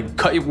to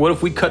cut. What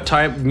if we cut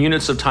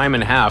units of time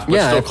in half? But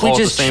still if we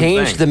just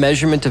changed the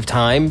measurement of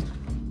time,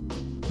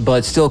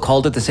 but still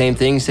called it the same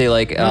thing. Say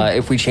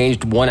if we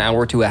changed 1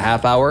 hour to a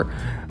half hour.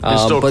 But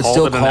still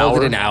called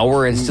it an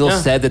hour and still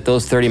said that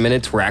those 30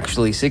 minutes were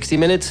actually 60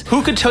 minutes.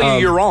 Who could tell you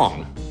you're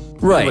wrong?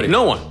 Right. Nobody.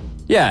 No one.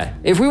 Yeah.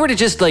 If we were to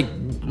just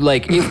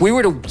if we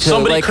were to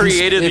somebody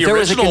created the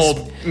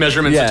original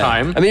measurements of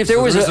time. I mean, if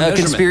there was a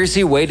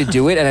conspiracy way to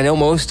do it, and I know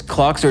most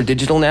clocks are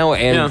digital now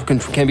and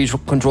can be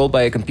controlled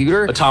by a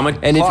computer. Atomic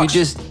and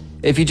clocks.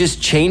 if you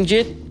just change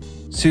it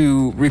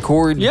to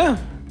record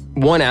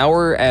 1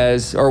 hour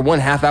or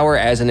 1/2 hour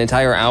as an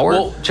entire hour.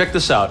 Well, check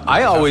this out.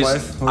 I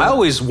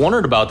always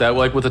wondered about that,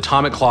 with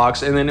atomic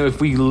clocks, and then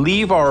if we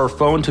leave our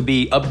phone to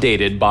be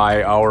updated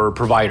by our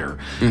provider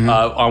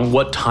on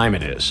what time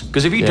it is,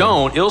 because if you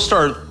don't, it'll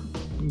start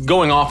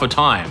going off of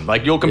time.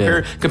 You'll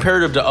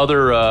comparative to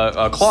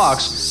other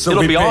clocks, so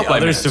it'll be off by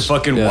others minutes. to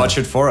fucking watch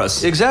it for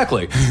us.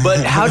 Exactly.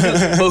 But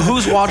but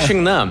who's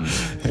watching them?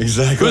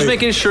 Exactly. Who's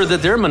making sure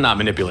that they're not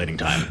manipulating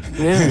time?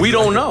 Yeah. We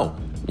don't know.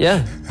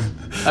 Yeah.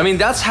 I mean,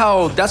 that's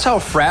how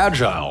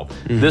fragile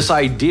this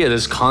idea,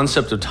 this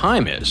concept of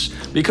time is,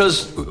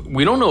 because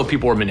we don't know if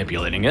people are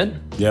manipulating it.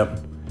 Yep.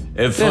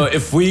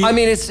 If we, I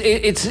mean,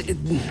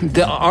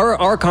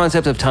 our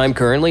concept of time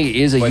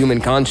currently is a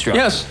human construct.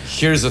 Yes.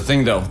 Here's the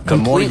thing, though.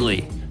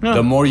 Completely.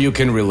 The more you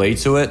can relate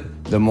to it,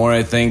 the more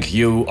I think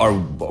you are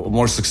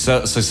more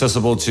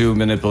susceptible to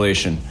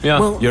manipulation. Yeah.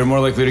 Well, you're more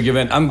likely to give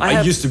in.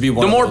 I used to be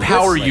one. The more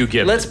power you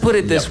give. Let's put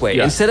it this way: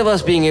 instead of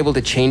us being able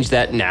to change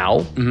that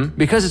now,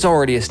 because it's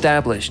already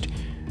established,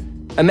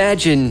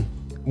 imagine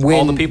when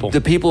all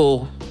the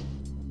people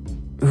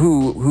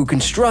who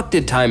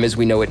constructed time as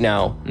we know it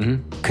now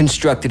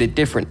constructed it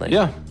differently.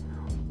 Yeah.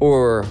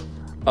 Or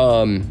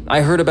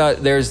I heard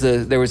about there was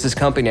this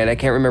company, and I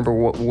can't remember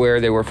where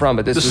they were from,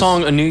 but the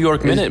song "A New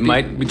York Minute"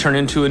 might be turned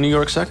into a New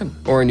York Second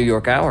or a New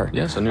York Hour.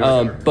 Yes, a New York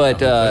Hour. But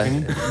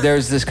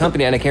there's this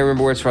company, and I can't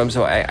remember where it's from.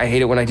 So I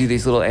hate it when I do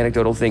these little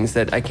anecdotal things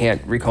that I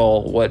can't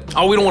recall what.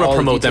 Oh, we don't want to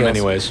promote them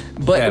anyways.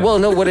 But well,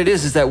 no, what it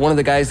is that one of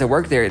the guys that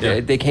worked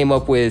there, they came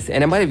up with,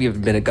 and it might have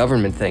even been a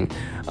government thing,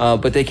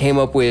 but they came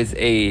up with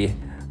a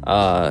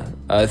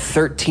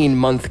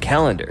 13-month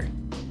calendar,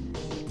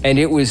 and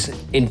it was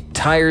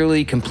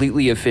entirely,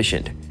 completely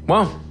efficient.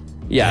 Wow.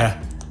 Yeah.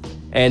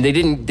 And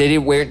they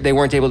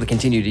weren't able to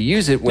continue to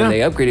use it when they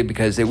upgraded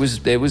because it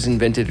was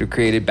invented or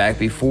created back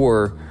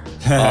before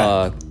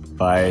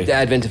by the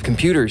advent of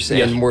computers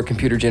and more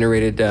computer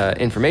generated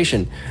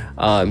information.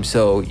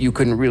 So you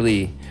couldn't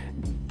really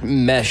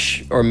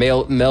mesh or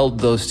meld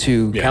those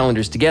two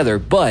calendars together.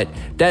 But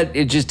that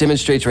it just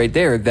demonstrates right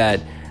there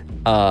that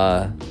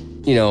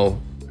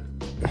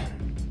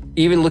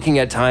even looking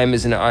at time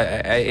as in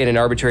an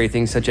arbitrary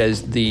thing such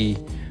as the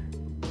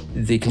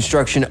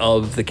construction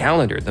of the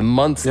calendar, the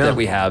months that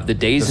we have, the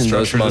days in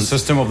those months. The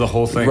system of the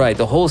whole thing. Right,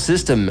 the whole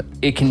system.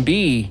 It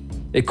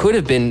could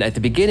have been at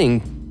the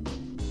beginning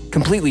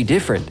completely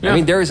different. Yeah. I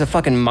mean, there is a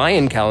fucking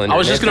Mayan calendar. I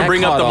was just going to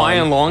bring up the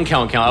Mayan long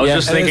count. I was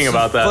just thinking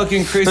about that.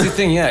 Fucking crazy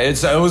thing. Yeah, you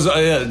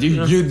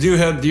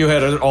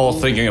had it all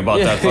thinking about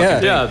that. Fucking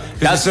thing. Yeah,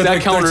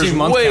 that calendar is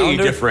way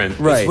different.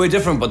 Right, it's way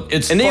different, but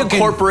it's and they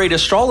incorporate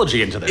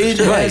astrology into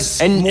this. Right,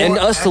 and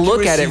us to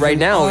look at it right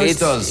now,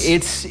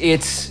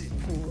 it's.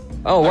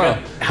 Oh,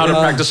 wow. How to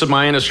practice a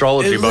Mayan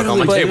astrology book on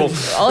my table.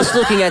 Us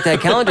looking at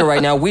that calendar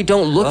right now, we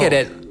don't look at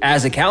it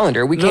as a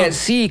calendar. We can't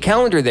see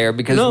calendar there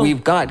because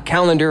we've got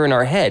calendar in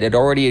our head. It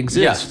already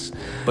exists.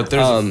 Yes. But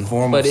there's a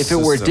form But if it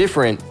were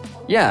different,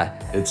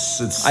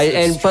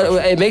 but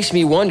it makes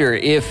me wonder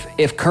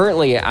if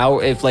currently,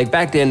 if like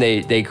back then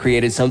they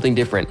created something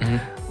different,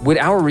 would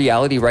our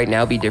reality right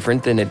now be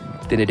different than it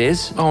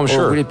is? Oh, I'm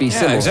sure. Or would it be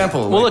similar?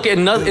 Example. Well, look,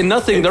 in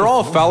nothing, they're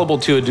all fallible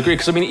to a degree.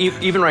 Because I mean,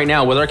 even right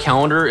now, with our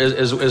calendar,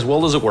 as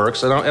well as it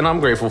works, and I'm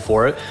grateful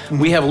for it,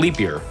 we have leap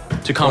year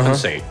to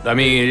compensate. I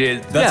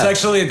mean,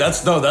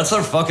 that's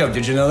our fuck up.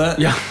 Did you know that?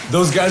 Yeah.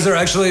 Those guys are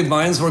actually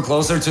Mayans were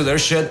closer to their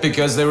shit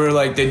because they were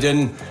like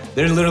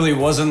there literally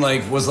was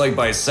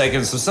by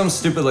seconds, so some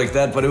stupid like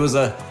that. But it was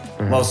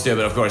well,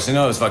 stupid, of course. It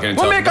was fucking.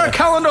 We'll make our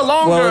calendar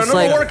longer and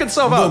it'll work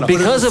itself out.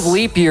 Because of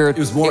leap year,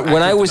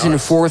 when I was in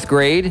 4th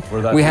grade,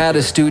 we had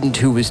a student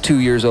who was 2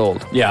 years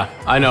old. Yeah,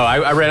 I know.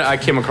 I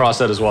came across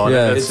that as well.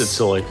 Yeah, it's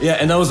silly. Yeah,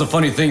 and that was the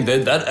funny thing.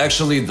 That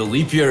actually, the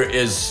leap year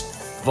is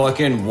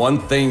fucking one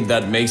thing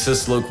that makes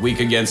us look weak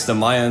against the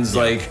Mayans.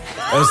 Like,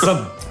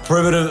 some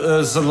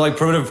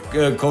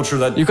primitive culture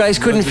that you guys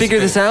couldn't figure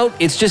this out.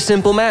 It's just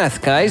simple math,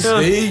 guys.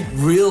 They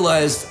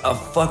realized a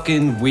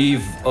fucking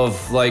weave of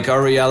like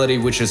our reality,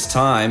 which is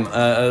time.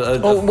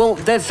 Well,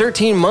 that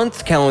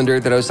 13-month calendar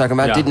that I was talking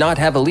about did not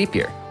have a leap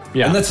year.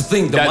 Yeah, and that's the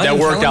thing. That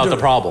worked out the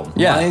problem.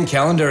 Yeah, Mayan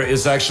calendar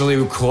is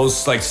actually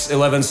close, like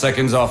 11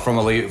 seconds off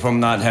from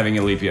not having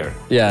a leap year.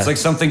 Yeah, it's like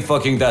something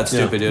fucking that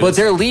stupid. But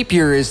their leap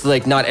year is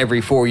like not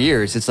every 4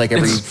 years. It's like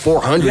every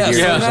 400 years.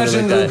 So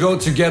imagine you go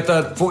to get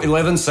that for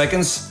 11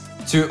 seconds.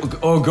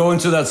 Go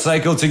into that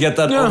cycle to get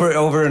that over and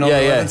over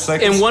 11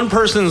 seconds. In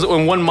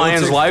one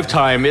Mayan's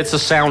lifetime, it's a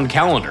sound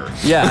calendar.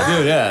 Yeah,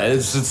 dude. Yeah,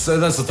 it's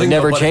that's the thing. It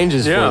never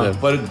changes for them.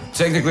 But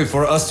technically,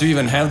 for us to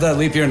even have that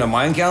leap year in the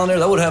Mayan calendar,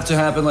 that would have to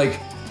happen. Like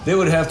they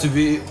would have to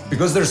be,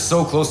 because they're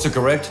so close to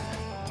correct,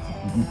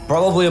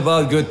 probably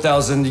about a good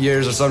 1,000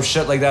 years or some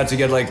shit like that to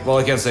get like, well,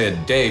 I can't say a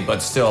day,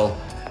 but still.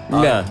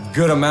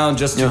 Good amount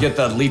just to get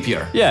that leap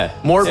year. Yeah,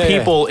 more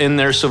people in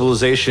their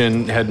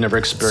civilization had never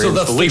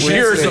experienced the leap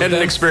years, hadn't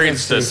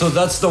experienced it. So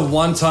that's the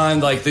one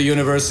time like the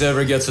universe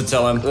ever gets to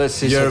tell him,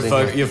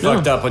 you're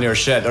fucked up on your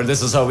shit, or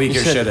this is how weak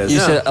your shit is. You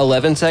said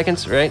 11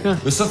 seconds, right?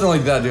 It was something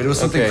like that, dude. It was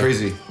something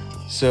crazy.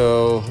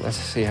 So let's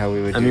see how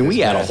we would. We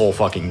had a whole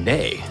fucking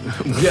day.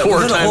 Yeah, we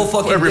had a whole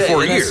fucking every day.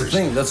 4 years. That's the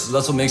thing. That's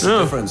what makes the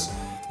difference.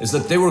 Is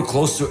that they were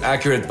close to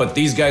accurate, but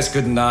these guys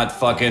could not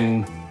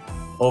fucking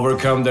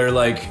overcome their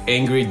like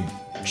angry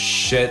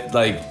shit,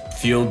 like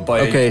fueled by.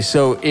 Okay,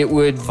 so it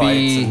would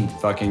be and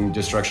fucking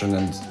destruction,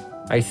 and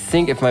I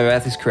think if my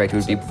math is correct, it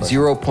would be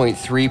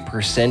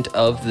 0.3%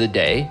 of the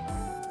day.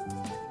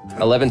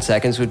 11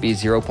 seconds would be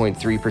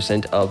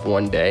 0.3% of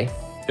 1 day.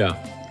 Yeah.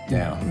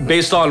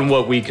 Based on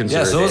what we consider.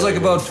 Yeah, so it was like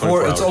about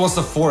 4. It's almost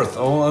a fourth.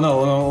 Oh no,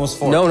 almost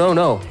 4.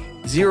 No.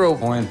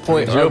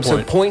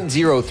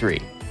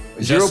 0.03.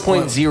 0.03.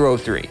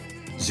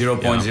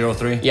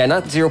 0.03? Yeah,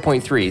 not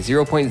 0.3,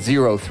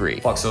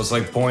 0.03. Fuck, so it's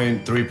like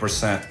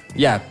 0.3%.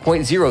 Yeah,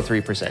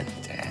 0.03%.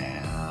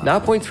 Damn.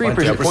 Not 0.3%.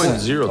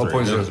 0.03. Oh,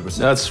 0.03%.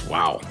 That's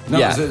wow. No,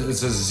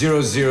 it's a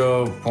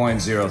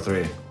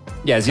 0.03.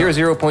 Yeah,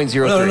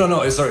 0.03.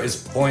 No. Sorry,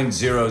 it's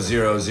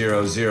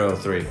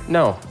 0.00003.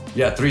 No.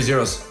 Yeah, 3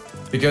 zeros.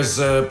 Because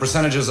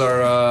percentages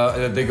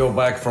are, they go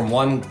back from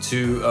 1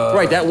 to...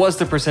 right, that was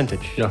the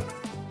percentage. Yeah.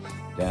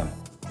 Damn.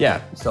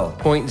 Yeah, Still.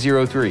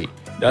 0.03.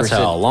 That's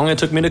how long it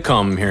took me to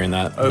come hearing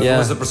that. If it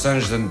was the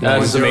percentage, then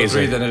that is 0.03,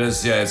 amazing. then it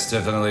is, it's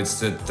definitely, it's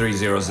 3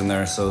 zeros in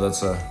there, so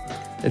that's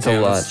It's a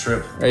lot.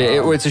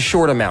 It's a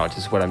short amount,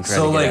 is what I'm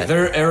trying to get at.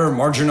 So, their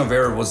margin of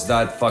error was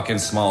that fucking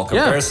small.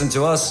 Comparison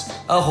to us,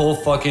 a whole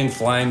fucking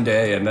flying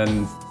day, and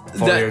then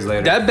 4 years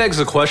later. That begs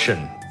the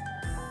question.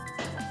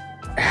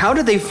 How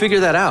did they figure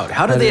that out?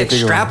 How did they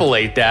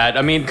extrapolate that?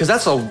 I mean, because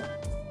that's a...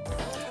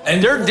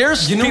 And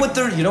there's you know what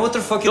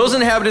they're fucking... Those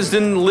inhabitants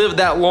didn't live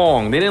that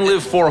long. They didn't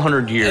live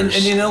 400 years.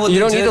 And you know what you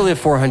don't need to live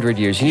 400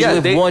 years. You need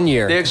to live 1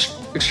 year. They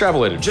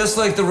extrapolated. Just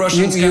like the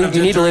Russians you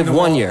need to live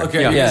 1 year.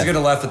 Okay, you guys are going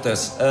to laugh at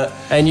this.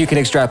 And you can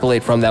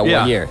extrapolate from that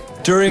 1 year.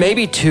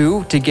 Maybe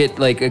 2 to get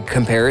like a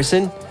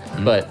comparison,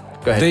 but...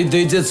 Go ahead.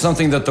 They did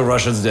something that the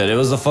Russians did. It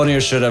was the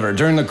funniest shit ever.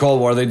 During the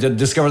Cold War, they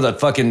discovered that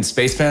fucking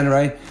space pen,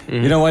 right?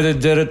 You know why they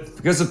did it?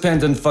 Because the pen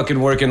didn't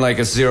fucking work in like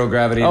a zero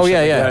gravity. Oh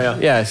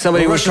yeah.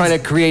 Somebody was trying to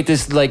create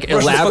this like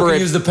elaborate.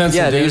 Used the pencil.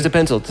 Yeah, they used a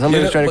pencil.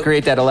 Somebody was trying to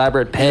create that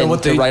elaborate pen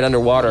to write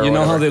underwater. You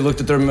know how they looked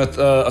at their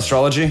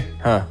astrology?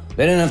 Huh?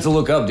 They didn't have to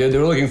look up, dude. They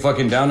were looking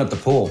fucking down at the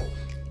pool.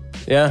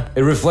 Yeah.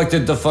 It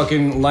reflected the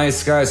fucking night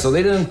sky, so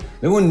they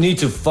wouldn't need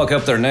to fuck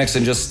up their necks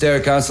and just stare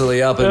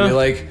constantly up and be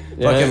like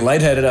fucking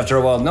lightheaded after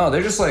a while. No,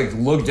 they just like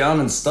looked down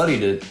and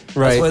studied it.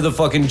 Right. That's why the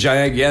fucking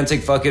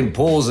gigantic fucking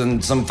pools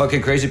and some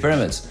fucking crazy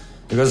pyramids.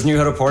 You guys knew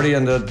how to party,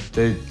 and I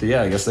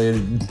guess they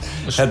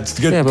had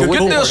good. Yeah, but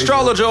get the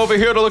astrologer over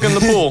here to look in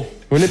the pool.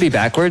 Wouldn't it be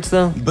backwards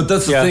though? But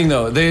that's the thing,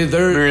 though.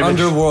 Their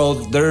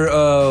underworld, their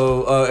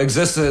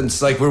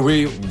existence, like where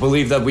we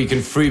believe that we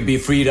can be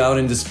freed out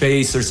into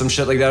space or some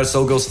shit like that. Our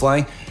soul goes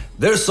flying.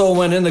 Their soul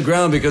went in the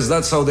ground because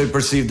that's how they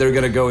perceive they're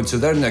gonna go into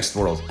their next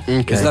world.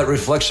 Okay. Is that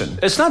reflection?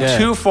 It's not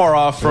too far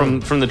off from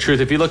the truth.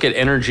 If you look at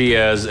energy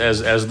as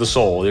the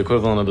soul, the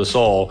equivalent of the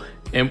soul,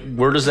 and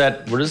where does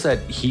that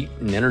heat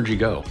and energy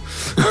go?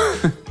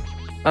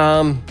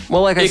 Well,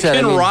 like I said,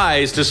 it can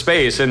rise to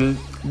space, and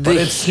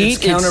the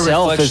heat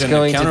itself is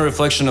going counter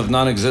reflection of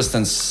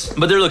non-existence.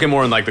 But they're looking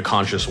more in like the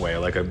conscious way,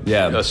 like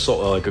a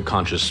soul, like a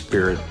conscious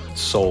spirit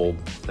soul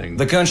thing.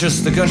 The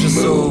conscious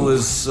soul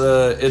is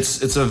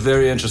it's a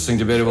very interesting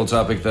debatable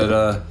topic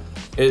that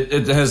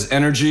it has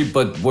energy,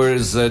 but where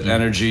does that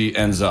energy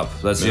ends up?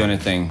 That's the only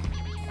thing.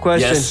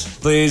 Question. Yes,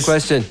 please.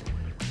 Question.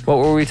 What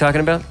were we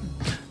talking about?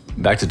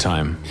 Back to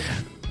time.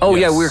 Oh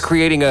yeah, we're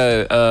creating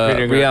a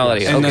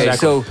reality. Okay, exactly.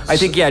 So I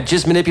think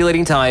just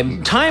manipulating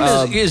time. Time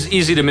is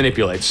easy to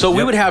manipulate. So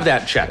we would have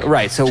that check.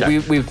 Right. So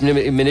we've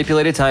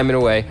manipulated time in a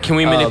way. Can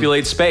we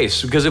manipulate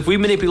space? Because if we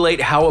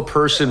manipulate how a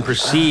person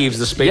perceives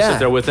the space that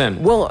they're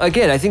within. Well,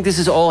 again, I think this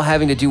is all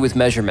having to do with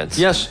measurements.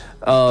 Yes.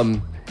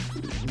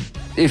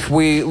 If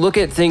we look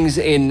at things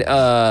in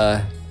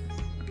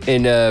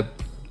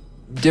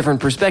different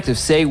perspectives,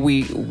 say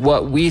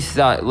what we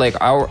thought,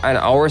 like on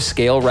our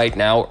scale right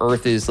now,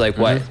 Earth is like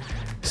what?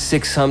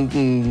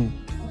 600,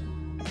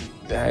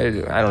 I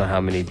don't know how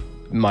many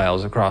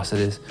miles across it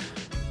is.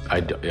 I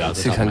don't,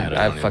 600,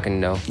 I fucking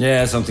know.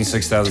 Yeah, something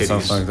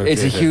 6,000 something.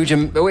 It's a huge,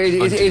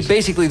 it's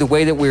basically the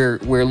way that we're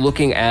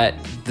looking at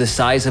the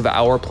size of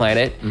our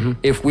planet.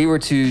 If we were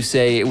to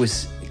say it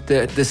was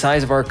the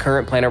size of our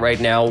current planet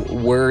right now,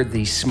 we're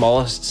the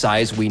smallest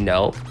size we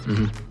know.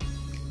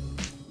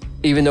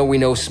 Even though we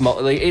know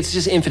small, it's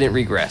just infinite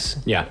regress.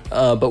 Yeah.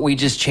 But we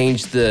just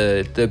changed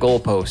the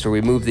goalpost, or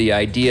we moved the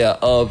idea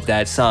of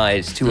that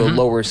size to a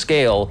lower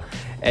scale,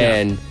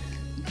 and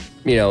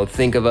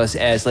think of us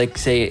as like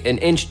say an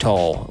inch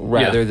tall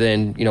rather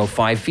than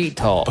 5 feet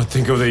tall. But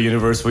think of the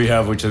universe we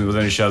have, which is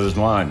within each other's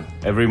mind.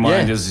 Every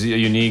mind is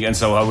unique, and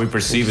so how we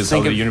perceive is how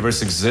the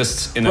universe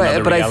exists in another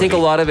reality. But I think a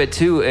lot of it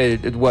too,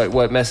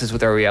 what messes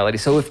with our reality.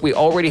 So if we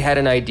already had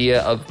an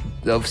idea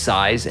of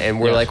size, and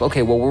we're like,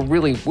 okay, well,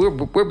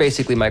 we're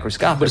basically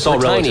microscopic. But it's all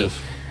relative.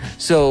 Tiny.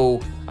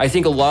 So I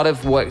think a lot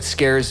of what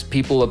scares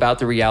people about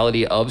the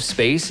reality of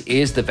space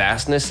is the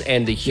vastness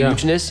and the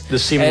hugeness. The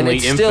seemingly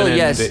and it's still,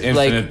 infinite. The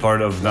infinite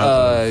part of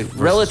not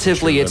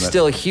relatively, it's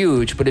still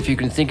huge. But if you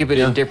can think of it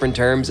in different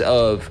terms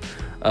of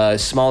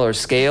smaller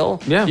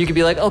scale, you could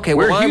be like, okay,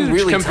 we're well, huge I'm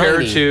really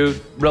compared tiny. to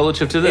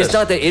relative to this.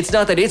 It's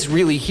not that it's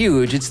really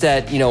huge. It's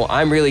that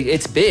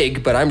it's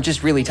big, but I'm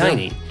just really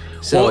tiny.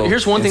 So well,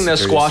 here's one thing that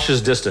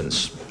squashes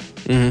distance.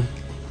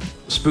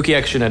 Spooky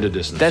action at a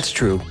distance. That's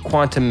true.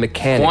 Quantum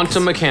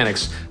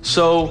mechanics.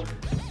 So,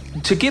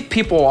 to get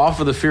people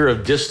off of the fear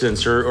of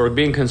distance or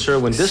being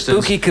concerned with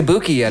distance, spooky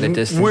kabuki at a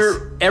distance.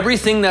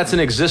 Everything that's in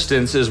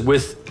existence is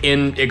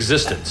within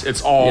existence.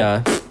 It's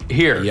all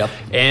here. Yep.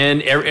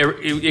 And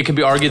it can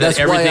be argued that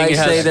everything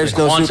has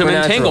quantum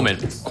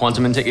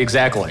entanglement.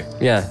 Exactly.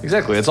 Yeah.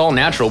 Exactly. It's all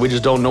natural. We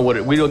just don't know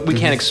what we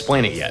can't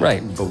explain it yet.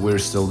 Right. But we're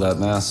still that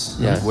mass.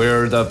 Yeah.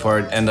 We're that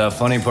part. And the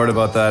funny part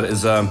about that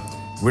is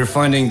we're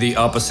finding the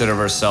opposite of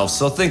ourselves.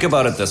 So think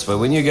about it this way: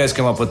 when you guys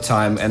come up with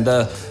time, and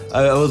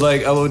I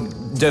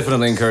would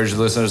definitely encourage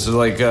the listeners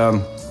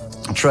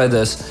to try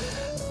this.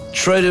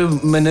 Try to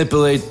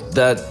manipulate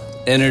that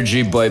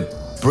energy by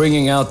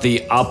bringing out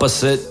the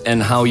opposite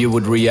and how you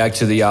would react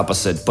to the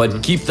opposite,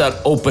 but keep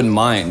that open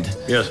mind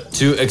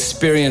to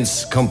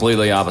experience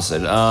completely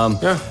opposite.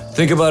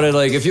 Think about it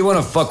like if you want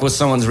to fuck with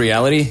someone's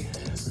reality,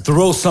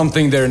 throw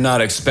something they're not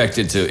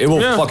expected to. It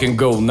will fucking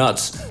go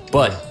nuts,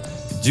 but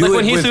do like it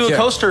when he with threw a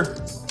coaster.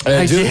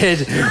 I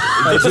did.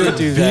 I did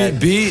do that.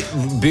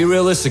 Be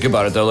realistic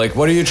about it though. Like,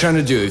 what are you trying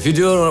to do? If you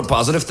do a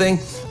positive thing,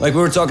 like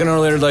we were talking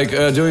earlier, like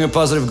doing a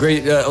positive,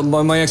 great.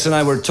 My ex and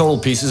I were total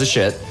pieces of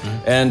shit,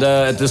 and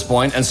at this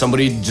point, and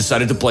somebody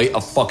decided to play a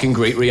fucking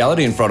great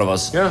reality in front of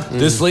us. Yeah.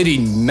 This lady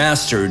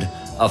mastered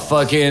a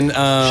fucking.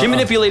 She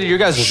manipulated your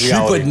guys'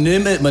 reality. She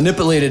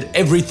manipulated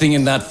everything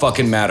in that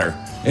fucking matter.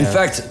 In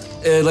fact,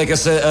 like I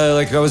said,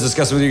 like I was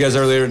discussing with you guys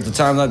earlier, the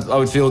time that I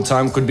would feel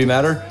time could be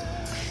matter,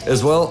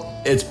 as well.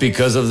 It's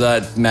because of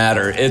that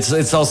matter.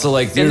 It's also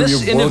like and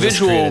this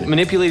individual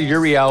manipulated your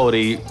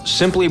reality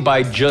simply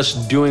by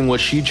just doing what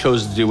she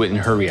chose to do in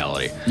her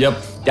reality. Yep.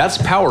 That's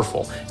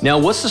powerful. Now,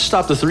 what's to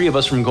stop the three of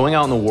us from going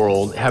out in the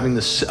world, having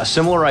a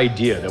similar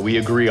idea that we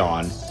agree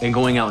on, and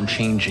going out and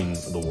changing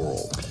the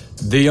world?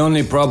 The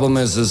only problem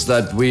is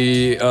that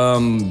we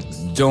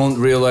don't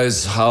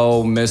realize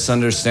how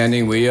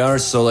misunderstanding we are.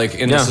 So like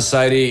in a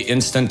society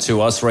instant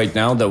to us right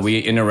now that we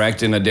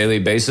interact in a daily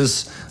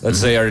basis, let's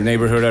say our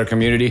neighborhood, our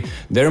community,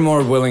 they're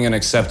more willing and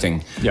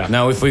accepting. Yeah.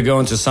 Now, if we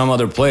go into some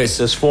other place,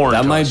 it's foreign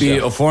that might be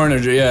a foreigner.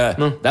 Yeah,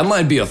 that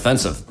might be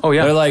offensive. Oh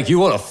yeah. They're like, you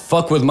want to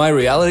fuck with my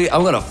reality?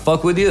 I'm gonna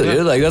fuck with you,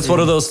 dude. Like that's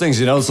one of those things,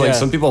 you know. It's like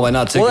some people might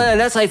not take. Well, and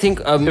that's I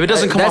think if it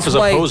doesn't come off as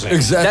opposing.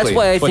 Exactly. That's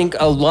why I think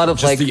a lot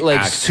of like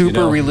act,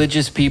 super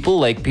religious people,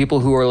 like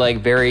people who are like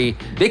very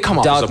they come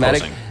off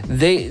dogmatic. As opposing.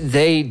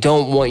 They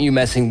don't want you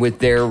messing with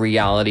their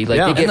reality.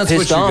 Like they get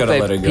pissed off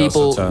at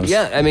people.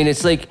 Yeah, I mean,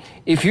 it's like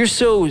if you're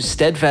so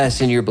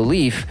steadfast in your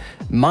belief,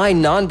 my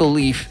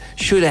non-belief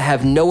should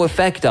have no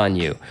effect on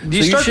you.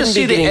 You start to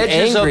see the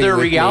edges of their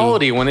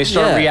reality when they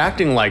start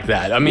reacting like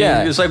that. I mean,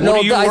 it's like, what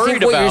are you worried about? I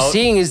think what you're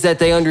seeing is that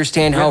they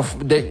understand how,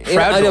 in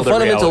a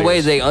fundamental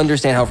way, they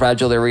understand how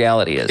fragile their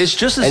reality is. It's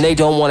just and they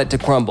don't want it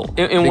to crumble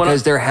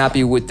because they're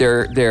happy with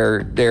their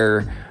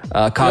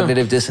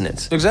cognitive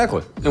dissonance.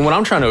 Exactly. And what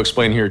I'm trying to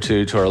explain here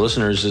to our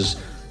listeners is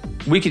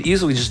we could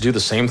easily just do the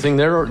same thing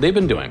they've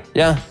been doing.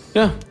 Yeah.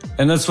 Yeah.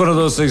 And that's one of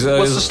those things.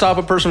 What's to stop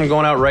a person from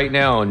going out right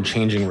now and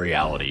changing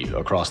reality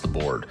across the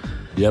board?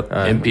 Yep.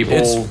 And people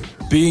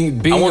it's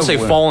being I won't say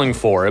falling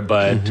for it,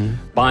 but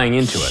buying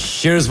into it.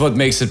 Here's what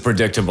makes it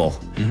predictable.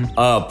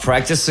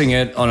 Practicing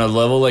it on a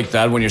level like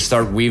that, when you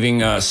start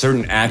weaving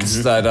certain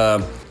acts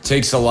that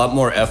takes a lot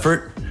more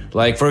effort.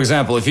 Like, for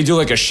example, if you do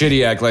like a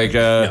shitty act, like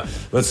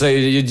let's say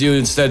you do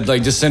instead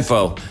like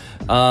disinfo,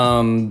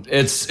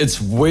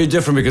 it's way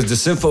different because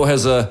disinfo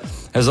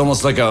has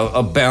almost like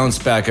a bounce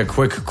back, a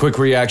quick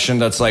reaction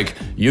that's like,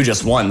 you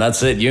just won,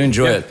 that's it, you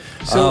enjoy it.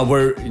 So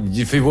where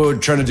if you were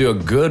trying to do a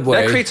good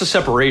way, that creates a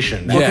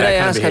separation. Well, can I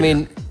ask? I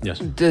mean,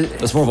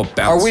 that's more of a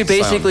bounce. Are we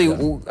basically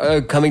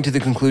coming to the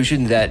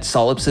conclusion that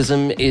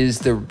solipsism is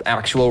the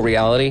actual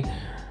reality?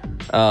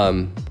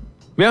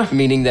 Yeah.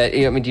 Meaning that,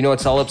 I mean, do you know what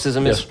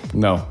solipsism is?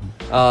 No.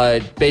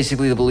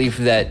 Basically the belief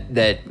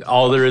that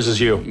all there is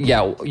you.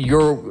 Yeah,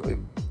 you're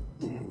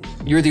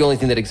the only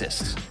thing that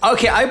exists.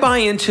 Okay, I buy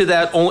into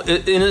that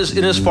in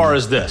as far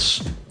as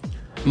this.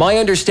 My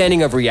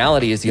understanding of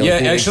reality is the only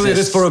thing that actually,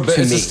 exists. It is for a bit.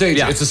 It's me. a stage.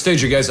 Yeah. It's a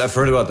stage, you guys. I've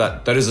heard about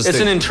that. That is a stage.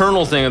 It's an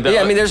internal thing.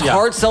 I mean, there's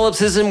hard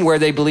solipsism where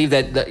they believe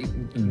that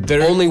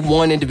only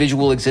one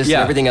individual exists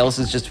and everything else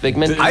is just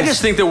figment. I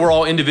just think that we're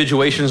all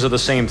individuations of the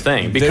same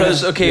thing.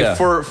 Because,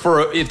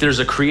 for if there's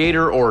a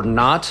creator or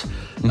not,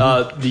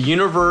 the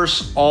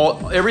universe,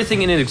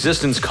 everything in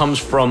existence comes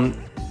from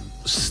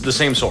the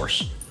same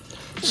source.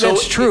 So,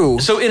 that's true.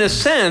 So in a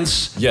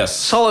sense,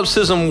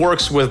 solipsism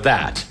works with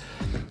that.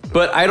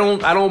 But I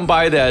don't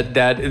buy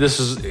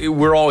that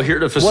we're all here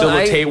to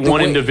facilitate one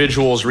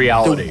individual's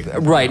reality.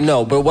 Right,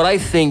 no, but what I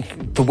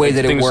think the way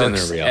that it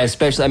works,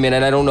 especially, I mean,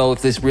 and I don't know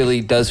if this really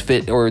does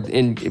fit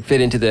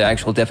into the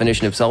actual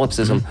definition of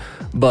solipsism,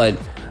 but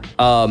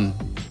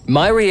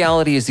my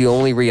reality is the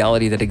only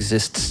reality that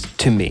exists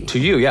to me. To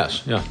you,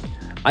 yes, yeah.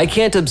 I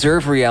can't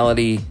observe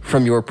reality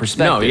from your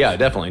perspective. No, yeah,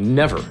 definitely,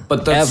 never.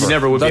 But that's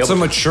never would be able a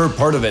mature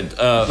part of it.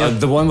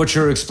 The one which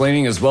you're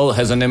explaining as well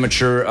has an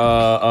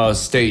immature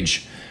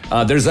stage.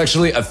 There's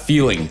actually a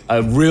feeling,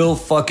 a real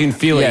fucking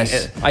feeling.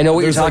 Yes, I know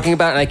what you're talking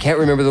about, and I can't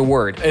remember the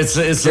word. There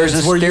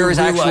is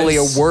actually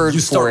a word. You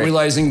start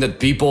realizing that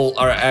people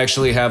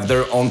actually have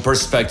their own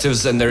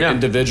perspectives, and their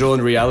individual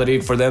and reality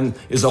for them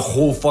is a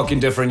whole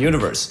fucking different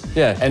universe.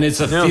 Yeah, and it's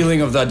a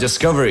feeling of that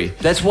discovery.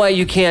 That's why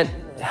you can't.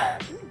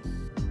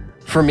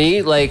 For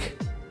me, like.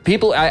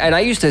 People,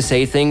 I used to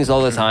say things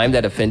all the time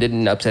that offended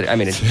and upset. I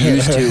mean, it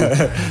used to.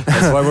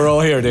 That's why we're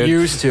all here, dude.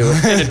 Used to.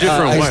 In a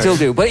different way. I still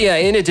do. But yeah,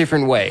 in a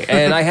different way.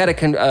 And I had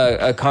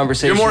a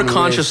conversation. You're more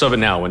conscious of it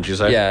now, wouldn't you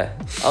say? Yeah.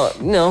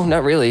 No,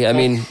 not really. I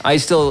mean, I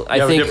think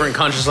have a different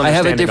conscious understanding. I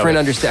have a different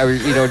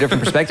a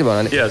different perspective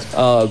on it. Yes.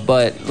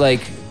 But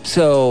like,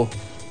 so,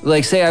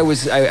 like, say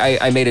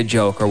I made a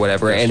joke or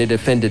whatever, and it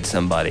offended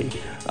somebody.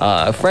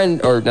 A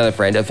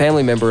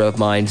family member of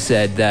mine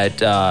said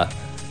that.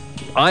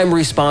 I'm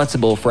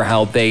responsible for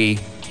how they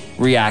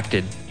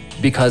reacted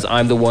because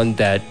I'm the one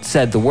that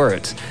said the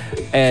words.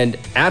 And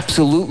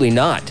absolutely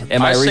not.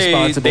 Am I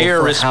responsible they are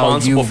for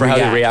responsible for how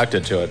they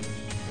reacted to it.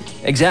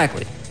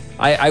 Exactly.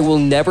 I will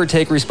never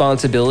take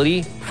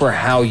responsibility for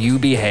how you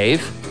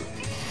behave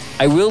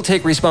I will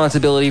take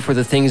responsibility for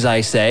the things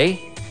I say.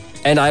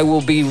 And I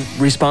will be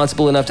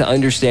responsible enough to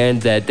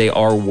understand that they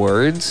are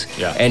words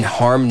and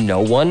harm no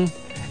one.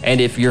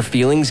 And if your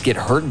feelings get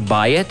hurt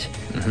by it,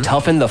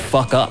 toughen the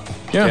fuck up.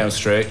 Yeah. Damn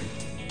straight.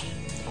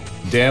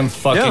 Damn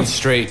fucking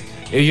straight.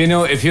 You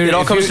know, if you're... It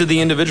all comes to the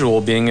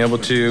individual being able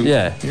to...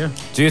 Yeah.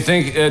 Do you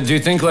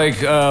think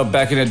like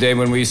back in the day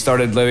when we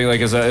started living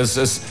like as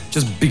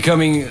just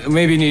becoming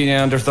maybe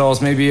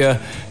Neanderthals, maybe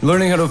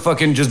learning how to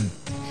fucking just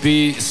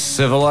be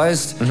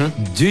civilized,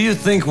 do you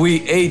think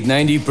we ate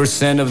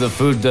 90% of the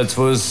food that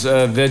was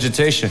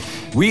vegetation?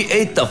 We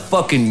ate the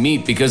fucking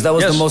meat because that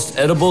was the most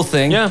edible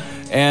thing. Yeah.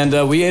 And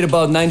we ate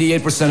about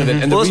 98% of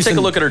it. And let's take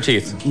a look at our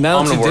teeth.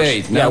 Now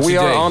omnivores. Today, we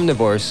are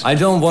omnivores. I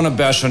don't want to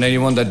bash on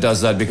anyone that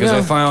does that because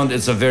I found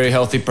it's a very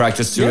healthy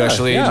practice to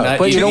actually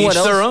but you know what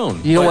else? Their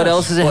own. You know what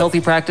else is a healthy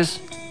practice?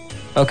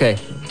 Okay.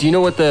 Do you know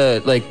what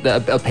a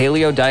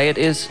paleo diet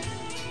is?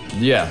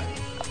 Yeah.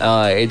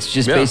 It's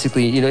just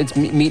basically, it's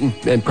meat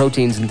and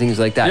proteins and things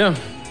like that. Yeah.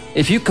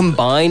 If you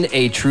combine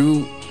a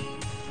true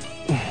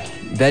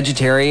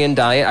vegetarian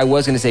diet, I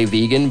was going to say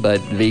vegan, but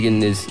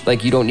vegan is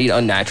like you don't need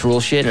unnatural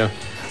shit. Yeah.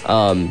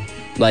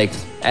 Like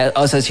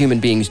us as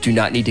human beings do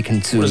not need to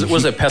consume.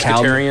 Was it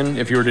pescatarian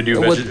if you were to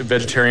do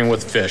vegetarian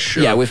with fish?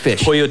 Yeah, with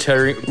fish.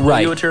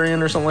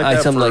 Poyotarian or something like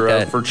that. Something like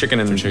that for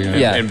chicken and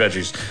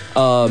veggies.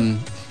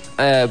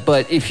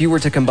 But if you were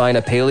to combine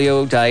a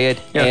paleo diet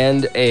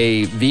and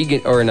a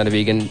vegan, or not a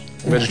vegan,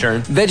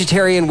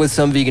 vegetarian with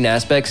some vegan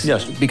aspects,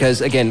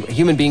 because again,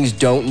 human beings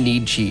don't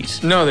need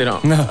cheese. No, they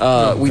don't.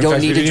 We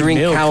don't need to drink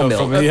cow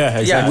milk.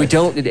 We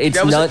don't.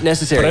 It's not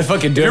necessary. But I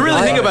fucking do. If you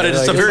really think about it,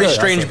 it's a very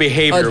strange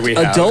behavior we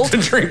have to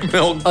drink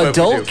milk.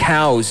 Adult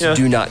cows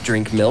do not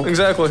drink milk.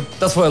 Exactly.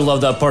 That's why I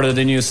love that part of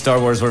the new Star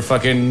Wars where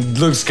fucking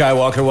Luke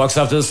Skywalker walks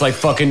up to this like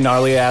fucking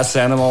gnarly ass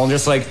animal and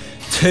just like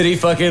titty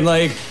fucking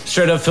like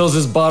straight up fills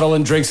his bottle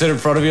and drinks it in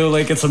front of you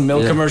like it's a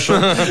milk commercial.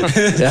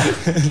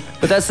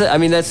 But that's it.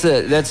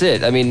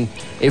 I mean,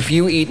 if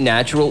you eat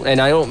natural, and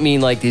I don't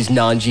mean like these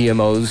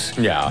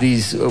non-GMOs,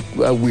 these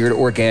weird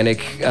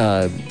organic,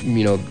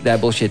 that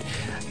bullshit.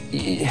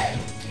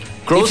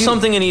 Grow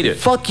something and eat it.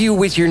 Fuck you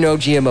with your no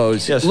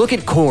GMOs. Yes. Look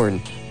at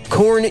corn.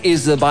 Corn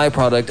is the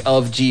byproduct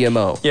of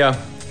GMO. Yeah.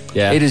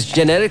 It is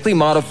genetically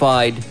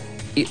modified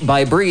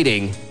by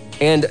breeding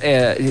and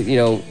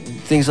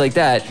things like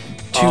that.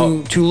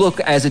 To look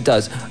as it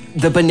does.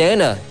 The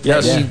banana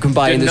that you can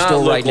buy in the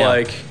store right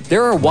now.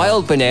 There are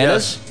wild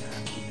bananas.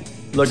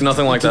 Look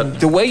nothing like that.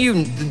 The way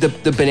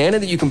the banana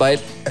that you can buy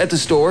at the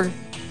store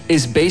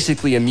is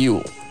basically a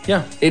mule.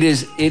 Yeah.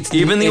 It's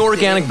even the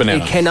organic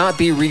banana. It cannot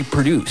be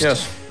reproduced.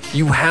 Yes.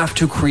 You have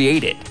to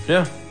create it.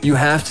 Yeah. You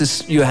have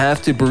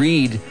to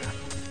breed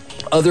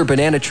other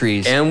banana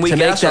trees to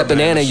make that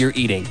banana you're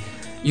eating.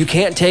 You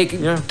can't take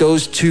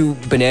those two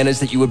bananas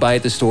that you would buy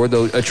at the store,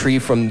 a tree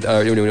from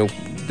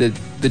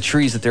the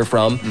trees that they're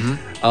from,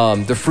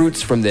 the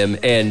fruits from them,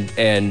 and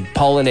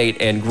pollinate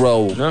and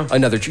grow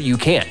another tree. You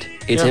can't.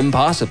 It's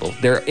impossible.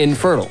 They're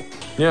infertile.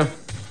 Yeah.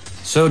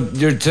 So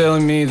you're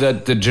telling me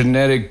that the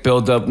genetic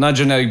buildup, not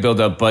genetic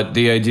buildup, but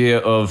the idea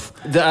of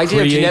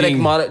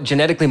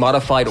genetically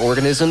modified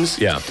organisms,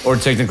 or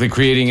technically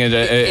creating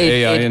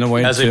AI in a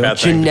way, as a bad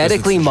thing,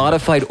 genetically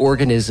modified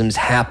organisms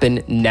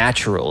happen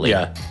naturally.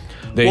 Yeah.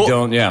 They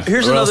don't,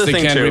 Here's or another else they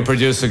thing can't too.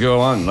 reproduce to go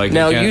on. Like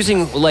now,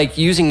 using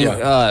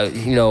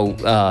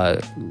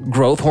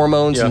growth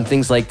hormones and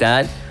things like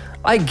that,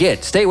 I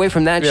get. Stay away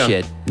from that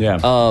shit. Yeah.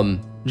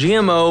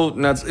 GMO.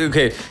 That's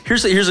okay.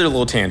 Here's a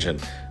little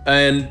tangent,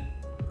 and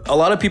a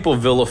lot of people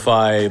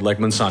vilify like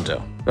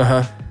Monsanto.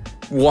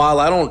 While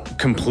I don't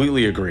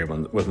completely agree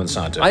with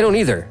Monsanto, I don't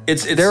either.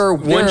 It's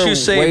once you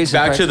say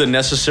back to the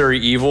necessary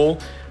evil,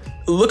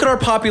 look at our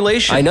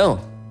population. I know.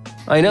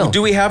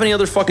 Do we have any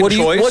other fucking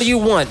choice? What do you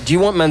want? Do you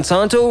want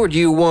Monsanto or do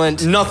you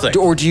want... Nothing.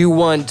 Or do you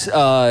want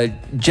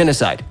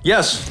genocide?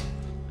 Yes.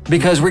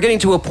 Because we're getting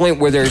to a point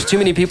where there's too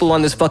many people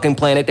on this fucking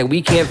planet that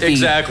we can't feed.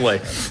 Exactly.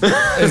 So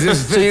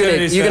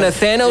you're gonna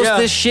Thanos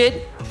this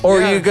shit,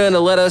 or you're gonna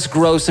let us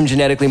grow some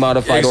genetically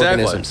modified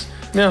organisms?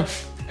 Yeah.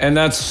 And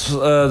that's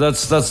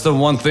the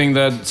one thing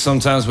that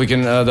sometimes we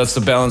can, that's the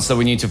balance that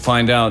we need to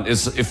find out,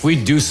 is if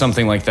we do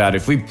something like that,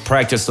 if we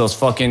practice those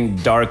fucking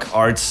dark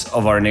arts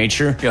of our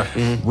nature,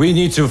 we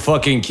need to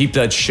fucking keep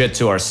that shit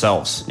to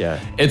ourselves. Yeah.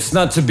 It's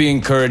not to be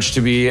encouraged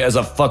to be as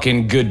a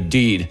fucking good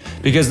deed,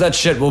 because that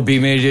shit will be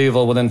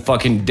medieval within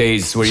fucking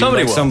days. Where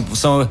Somebody will.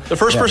 The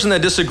first person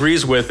that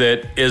disagrees with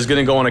it is going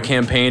to go on a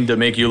campaign to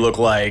make you look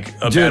like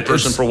a bad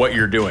person for what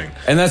you're doing.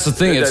 And that's the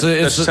thing.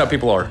 That's just how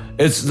people are.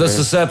 That's the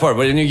sad part.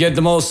 But when you get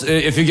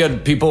if you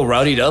get people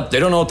rowdied up, they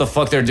don't know what the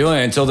fuck they're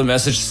doing until the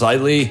message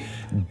slightly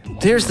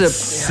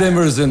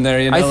simmers in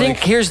there. I think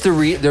here's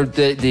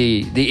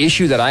the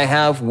issue that I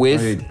have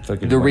with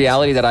the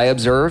reality that I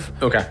observe.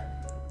 Okay.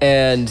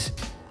 And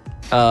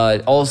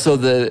also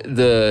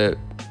the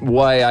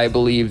why I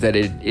believe that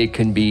it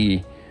can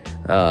be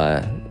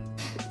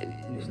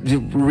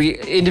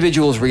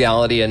individuals'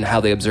 reality and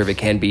how they observe it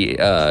can be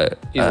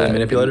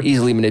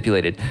easily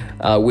manipulated.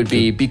 Would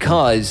be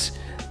because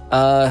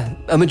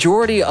a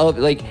majority of,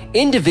 like,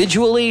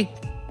 individually,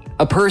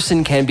 a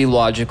person can be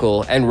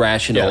logical and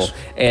rational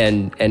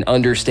and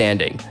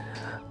understanding.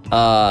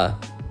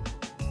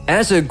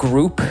 As a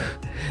group,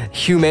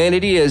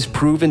 humanity has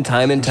proven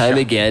time and time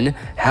again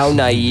how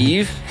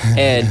naive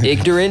and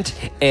ignorant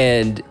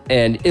and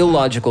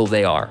illogical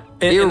they are.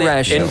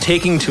 Irrational. And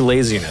taking to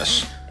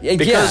laziness.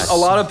 Because a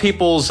lot of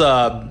people's...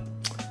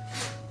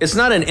 it's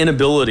not an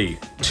inability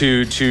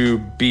to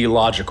be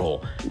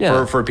logical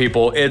for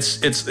people.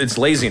 It's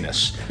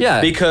laziness.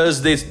 Yeah.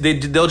 Because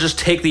they'll just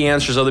take the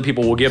answers other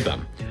people will give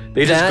them.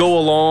 They just go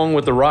along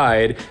with the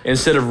ride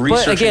instead of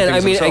researching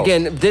things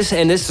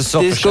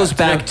themselves. This goes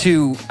back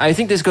to, I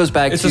think this goes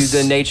back to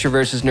the nature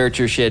versus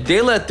nurture shit.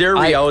 They let their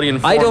reality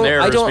inform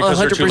theirs. I don't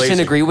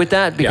 100% agree with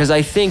that, because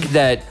I think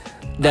that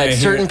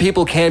certain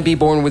people can be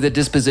born with a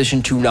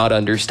disposition to not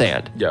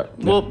understand. Yeah.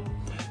 Well,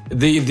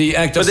 the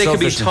act of but they can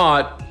be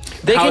taught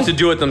how to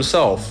do it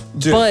themselves.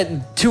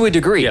 But to a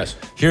degree. Yes.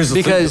 Here's the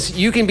because thing,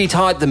 you can be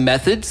taught the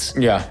methods.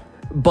 Yeah.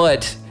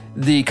 But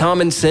the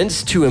common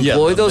sense to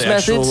employ those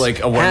methods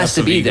has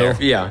to be there.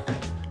 Yeah.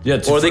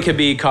 Or they could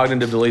be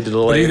cognitively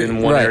delayed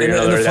in one area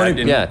or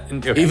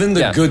another. Even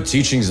the good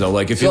teachings, though,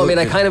 like if you. So,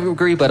 I kind of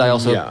agree, but I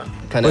also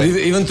kind of. But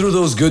even through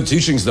those good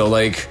teachings, though,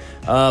 like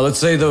let's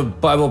say the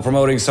Bible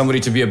promoting somebody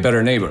to be a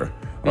better neighbor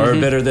or a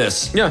better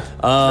this. Yeah,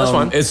 that's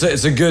fine.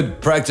 It's a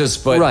good practice,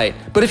 but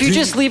But if you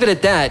just leave it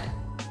at that.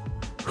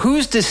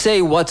 Who's to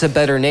say what's a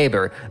better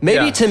neighbor?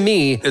 Maybe to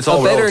me, it's a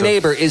all better relative.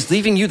 neighbor is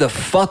leaving you the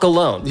fuck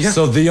alone. Yeah.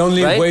 So the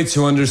only way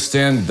to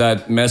understand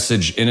that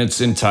message in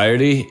its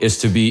entirety is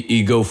to be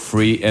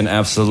ego-free and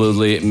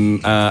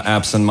absolutely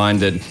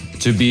absent-minded.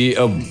 To be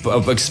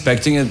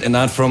expecting it, and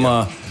not from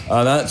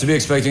not to be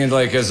expecting it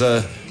like as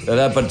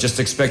that, but just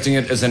expecting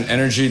it as an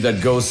energy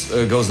that goes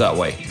that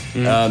way.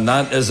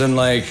 Not as in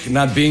like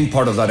not being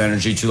part of that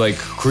energy to like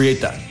create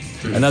that.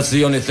 And that's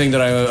the only thing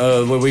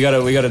that we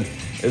gotta.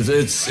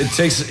 It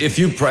takes if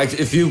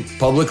you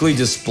publicly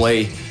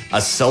display a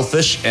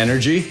selfish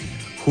energy,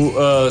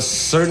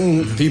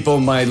 certain people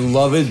might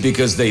love it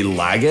because they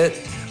lag it,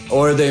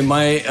 or they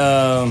might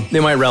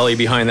rally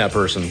behind that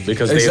person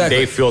because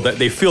they feel that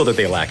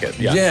they lack it.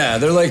 Yeah,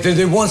 they're like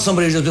they want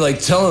somebody to just be like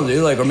tell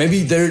them, or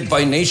maybe they're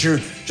by nature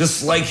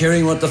just like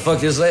hearing what the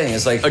fuck you're saying.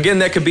 It's like again,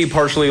 that could be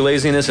partially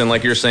laziness, and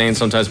like you're saying,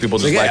 sometimes people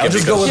just like it.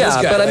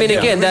 But I mean,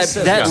 again,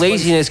 that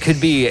laziness could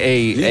be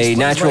a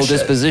natural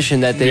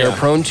disposition that they are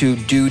prone to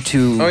due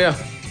to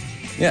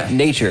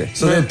nature.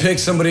 So they pick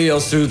somebody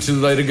else to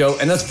let it go,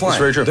 and that's fine. That's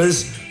very true.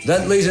 There's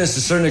that laziness to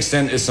a certain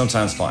extent is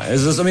sometimes fine.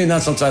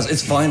 Not sometimes.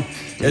 It's fine.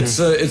 It's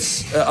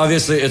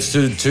obviously it's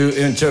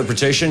to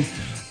interpretation,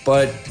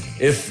 but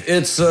if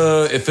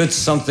it's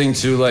something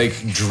to like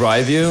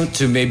drive you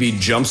to maybe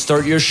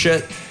jumpstart your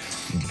shit,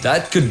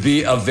 that could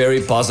be a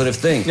very positive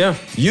thing. Yeah.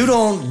 You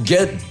don't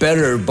get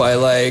better by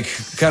like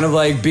kind of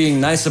like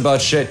being nice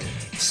about shit.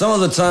 Some of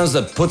the times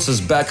that puts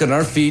us back on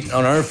our feet,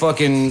 on our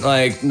fucking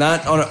like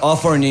not on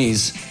off our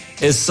knees,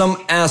 is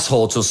some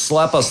asshole to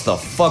slap us the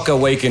fuck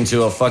awake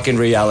into a fucking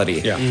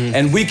reality. Yeah.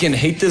 And we can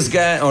hate this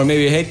guy or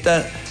maybe hate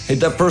that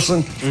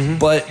person,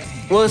 but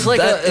it's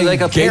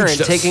like a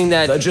parent taking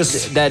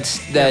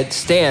that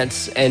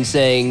stance and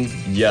saying,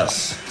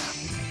 yes,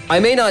 I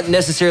may not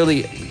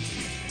necessarily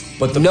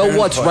know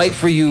what's right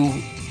for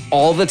you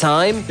all the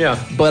time,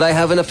 but I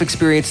have enough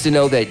experience to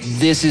know that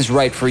this is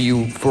right for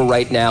you for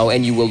right now,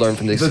 and you will learn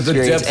from this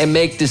experience and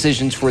make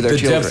decisions for their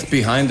children. The depth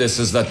behind this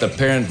is that the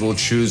parent will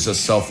choose a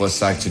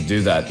selfless act to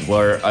do that,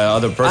 where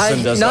another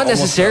person does not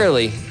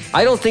necessarily.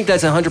 I don't think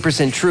that's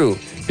 100% true.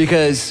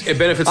 Because it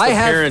benefits the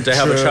parent to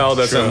have a child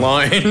that's in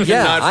line and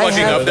not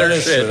fucking up their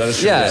shit.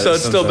 So it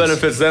still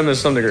benefits them to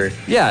some degree.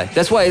 Yeah,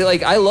 that's why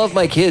I love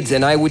my kids,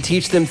 and I would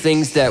teach them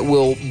things that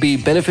will be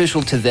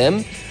beneficial to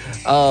them.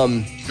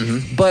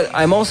 But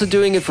I'm also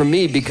doing it for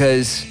me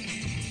because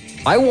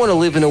I want to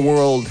live in a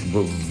world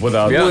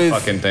without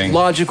fucking thing.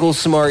 Logical,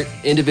 smart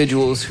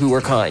individuals who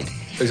are kind.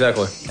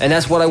 Exactly. And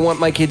that's what I want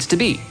my kids to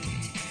be.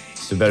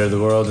 To better the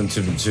world and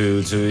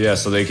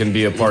so they can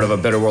be a part of a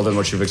better world than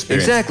what you've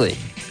experienced.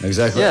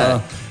 Exactly.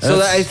 Yeah. So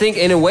that I think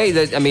in a way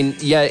that, I mean,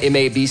 it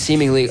may be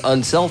seemingly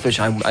unselfish.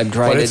 I'm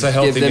trying to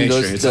give them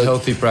those. It's a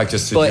healthy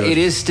practice to do. But it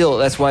is still,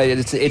 that's why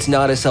it's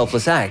not a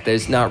selfless act.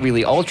 There's not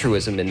really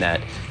altruism in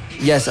that.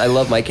 Yes, I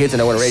love my kids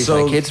and I want to raise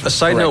my kids. A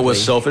side note with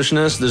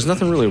selfishness, there's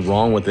nothing really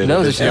wrong with it.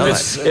 No, there's not.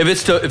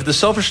 If the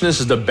selfishness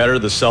is to better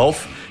the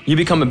self, you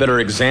become a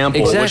better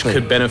example, which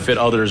could benefit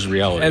others'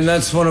 reality. And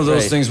that's one of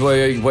those things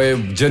where I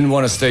didn't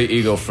want to stay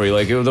ego-free.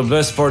 Like the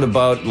best part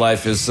about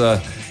life is,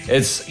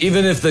 it's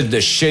even if the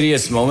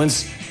shittiest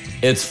moments,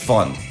 it's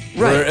fun.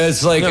 Right. Where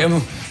it's like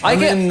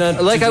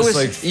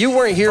you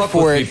weren't here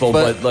for it,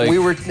 but like, we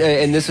were,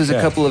 and this was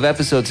a couple of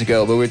episodes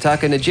ago. But we were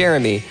talking to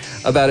Jeremy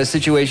about a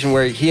situation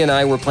where he and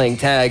I were playing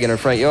tag in our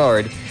front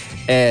yard,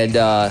 and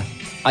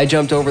I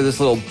jumped over this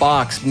little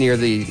box near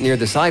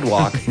the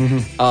sidewalk,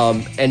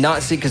 and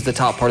not see because the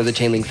top part of the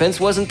chain link fence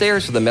wasn't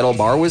there, so the metal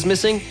bar was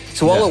missing.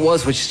 So all it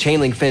was chain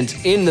link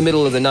fence in the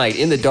middle of the night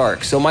in the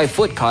dark. So my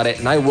foot caught it,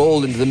 and I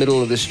rolled into the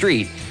middle of the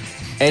street.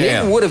 And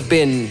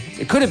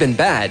it could have been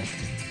bad,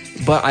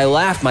 but I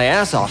laughed my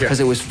ass off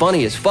because it was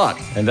funny as fuck.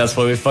 And that's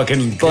why we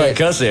fucking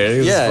cuss here. It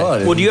was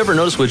fun. Well, do you ever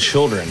notice with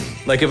children,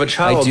 like if a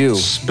child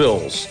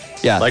spills,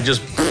 like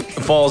just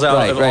falls out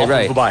off of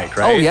a bike,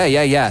 right? Oh,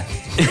 yeah.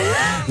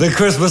 The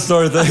Christmas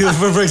story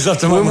that brings up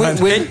to my mind.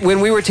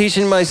 When we were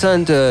teaching my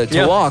son to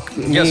walk,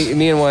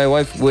 me and my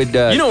wife would...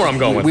 you know where I'm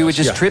going with We would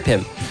just trip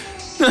him.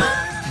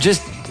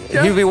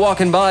 He'd be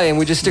walking by and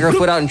we'd just stick our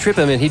foot out and trip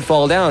him and he'd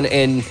fall down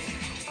and...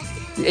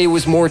 It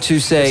was more to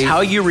say... It's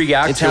how you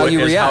react to it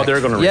is how they're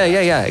going to react.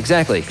 Yeah,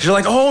 exactly. Because you're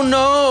like, oh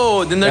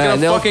no! Then they're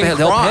going to fucking cry.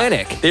 They'll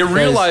panic. They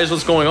realize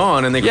what's going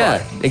on and they cry.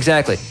 Yeah,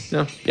 exactly.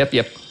 Yeah.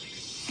 Yep.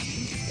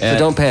 So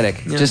don't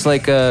panic. Just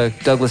like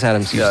Douglas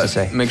Adams used to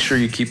say. Make sure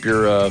you keep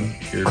your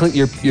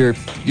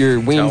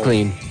wing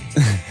clean.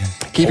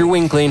 Keep your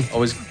wing clean.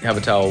 Always have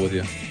a towel with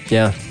you.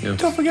 Yeah.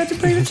 Don't forget to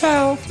bring a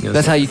towel.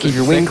 That's how you keep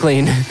your wing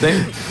clean.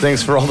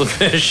 Thanks for all the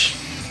fish.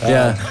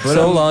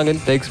 So long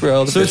and thanks for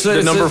all the fish.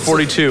 The number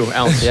 42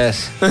 ounce.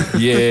 Yes.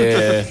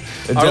 Yeah.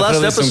 Our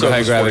last episode high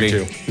was gravity.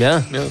 42. Yeah.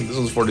 This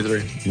one's 43.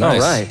 Nice. All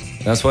right.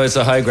 That's why it's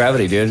a high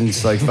gravity, dude.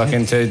 It's like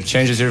fucking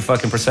changes your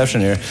fucking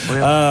perception here.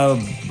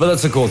 But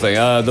that's a cool thing.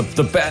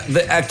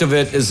 The act of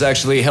it is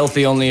actually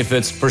healthy only if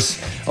it's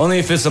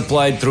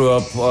applied through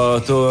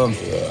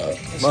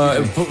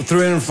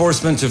through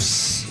enforcement of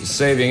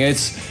saving.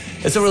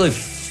 It's a really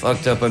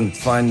fucked up and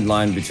fine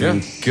line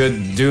between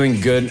doing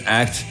good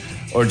act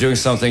or doing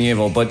something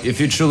evil. But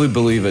if you truly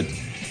believe it,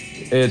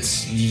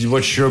 it's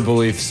what your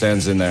belief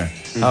stands in there.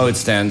 How it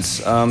stands.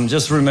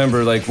 Just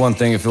remember, like, one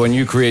thing: when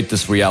you create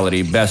this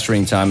reality,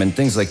 mastering time and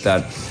things like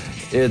that,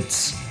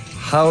 it's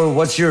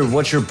what's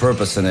your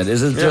purpose in it?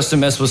 Is it just to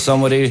mess with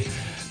somebody?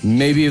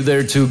 Maybe if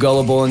they're too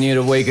gullible and need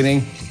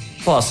awakening,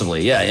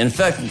 possibly. Yeah. In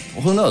fact,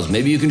 who knows?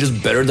 Maybe you can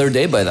just better their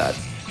day by that,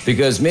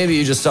 because maybe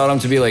you just taught them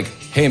to be like,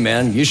 hey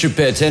man, you should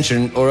pay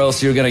attention or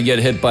else you're gonna get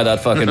hit by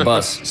that fucking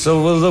bus.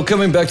 So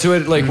coming back to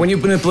it, like when you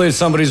manipulate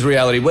somebody's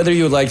reality, whether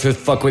you like to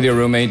fuck with your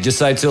roommate,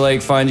 decide to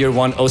like find your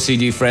one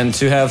OCD friend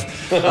to have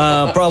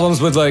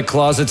problems with like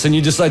closets, and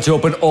you decide to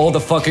open all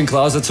the fucking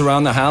closets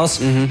around the house,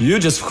 you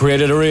just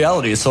created a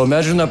reality. So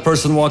imagine that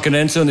person walking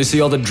into and they see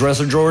all the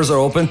dresser drawers are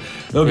open,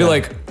 they'll be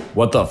like,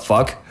 what the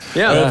fuck?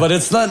 But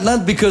it's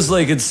not because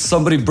like it's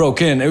somebody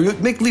broke in.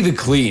 Leave it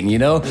clean, you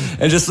know,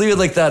 and just leave it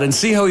like that and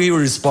see how you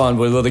respond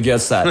when it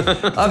gets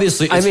that.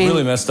 Obviously, it's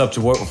really messed up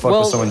to fuck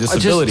with someone with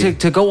disability.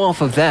 Just to go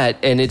off of that,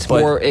 and it's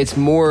more.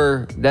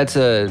 That's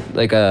it's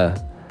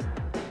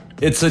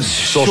a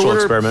social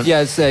experiment.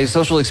 Yeah, it's a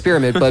social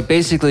experiment, but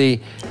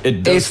basically,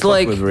 it's fuck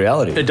like with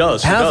reality. It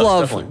does.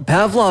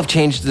 Pavlov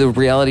changed the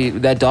reality,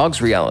 that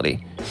dog's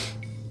reality.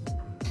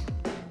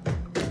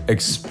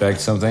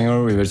 Expect something,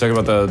 or we were talking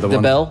about the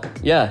one? Bell.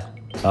 Yeah.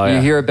 Oh,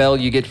 you hear a bell,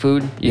 you get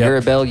food. You hear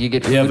a bell, you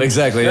get food. Yeah,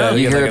 exactly. Yeah.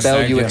 You hear a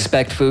bell, you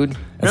expect food.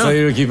 That's how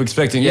you keep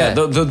expecting. Yeah.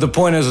 The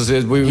point is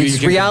his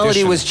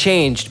reality was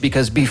changed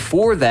because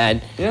before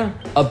that,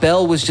 a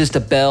bell was just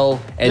a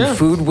bell and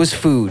food was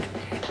food.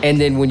 And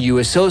then when you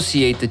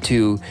associate the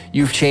two,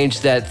 you've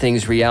changed that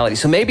thing's reality.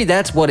 So maybe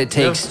that's what it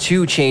takes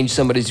to change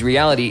somebody's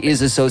reality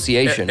is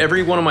association.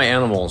 Every one of my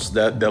animals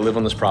that live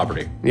on this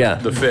property,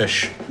 the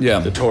fish,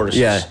 the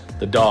tortoises,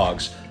 the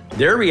dogs,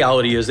 their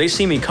reality is they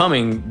see me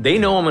coming, they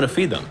know I'm going to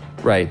feed them.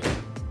 Right.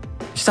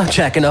 Stop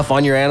jacking up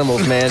on your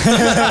animals, man. That's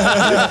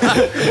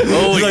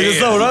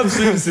not what I'm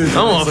seeing. I'm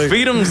going to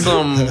feed them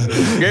some,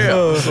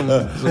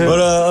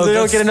 they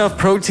don't get enough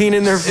protein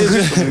in their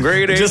food. Some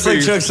great just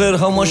like Chuck said,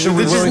 how much are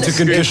we willing to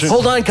condition?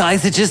 Hold on,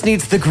 guys. It just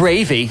needs the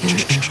gravy.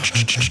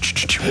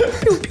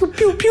 Pew, pew,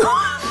 pew, pew.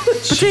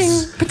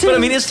 But I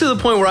mean, it's to the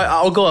point where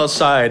I'll go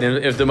outside,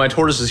 and if my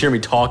tortoises hear me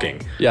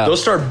talking, they'll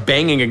start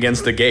banging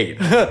against the gate,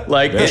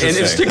 like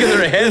and sticking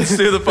their heads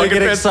through the fucking fence. They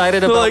get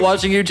excited about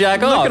watching you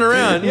jack off. Looking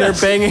around, they're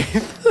banging.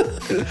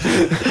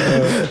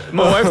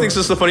 My wife thinks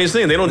it's the funniest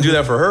thing. They don't do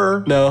that for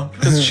her. No,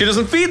 because she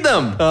doesn't feed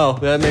them. Oh,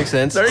 that makes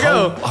sense. There you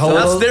go. So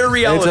that's their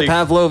reality. It's a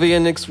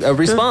Pavlovian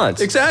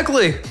response.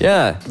 Exactly.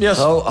 Yeah. Yes.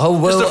 How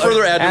well? Just to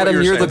further add to Adam,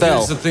 what you're the bell.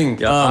 Here's the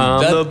thing.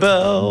 I'm the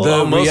bell.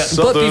 But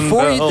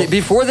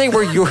before they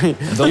were your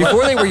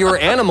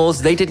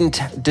animals, they didn't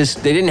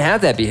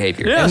have that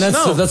behavior. Yes, and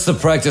that's the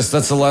practice.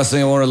 That's the last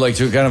thing I want to like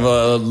to kind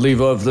of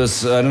leave off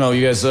this. I don't know,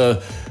 you guys.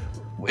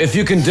 If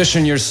you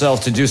condition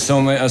yourself to do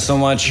so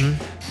much,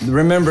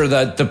 remember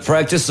that the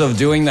practice of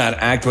doing that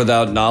act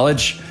without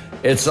knowledge,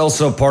 it's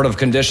also part of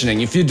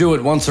conditioning. If you do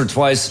it once or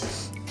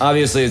twice,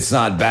 obviously it's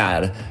not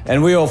bad,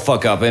 and we all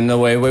fuck up in a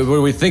way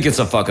where we think it's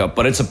a fuck up,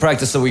 but it's a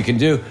practice that we can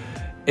do.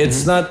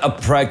 It's not a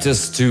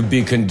practice to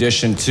be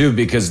conditioned to,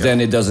 because then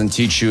it doesn't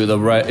teach you the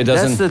right. It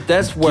doesn't.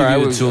 That's where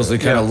give you the tools. It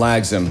kind of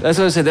lags them. That's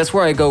what I said. That's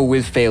where I go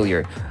with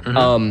failure.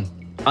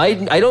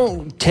 I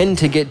don't tend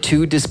to get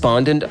too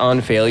despondent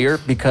on failure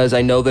because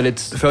I know that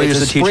it's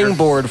a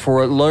springboard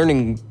for a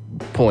learning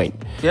point.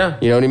 Yeah.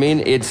 You know what I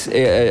mean? It's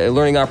a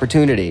learning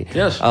opportunity.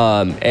 Yes.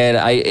 And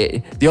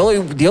the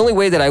only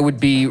way that I would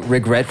be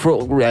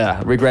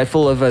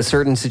regretful of a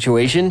certain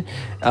situation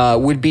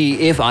would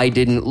be if I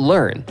didn't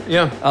learn.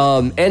 Yeah.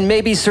 And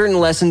maybe certain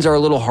lessons are a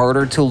little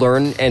harder to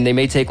learn and they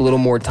may take a little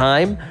more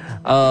time.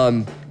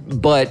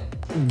 But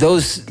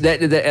those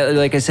that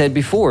like I said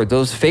before,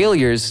 those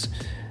failures,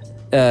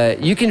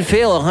 you can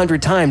fail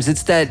 100 times.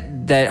 It's that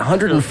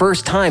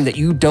 101st time that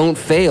you don't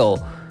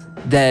fail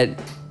that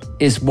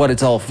is what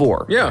it's all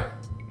for. Yeah.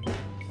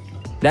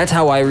 That's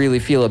how I really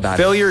feel about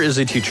Failure is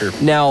a teacher.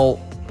 Now,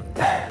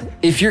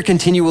 if you're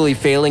continually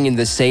failing in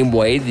the same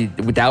way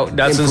without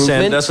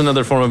improvement, that's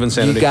another form of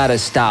insanity. You gotta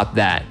stop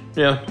that.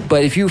 Yeah.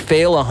 But if you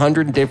fail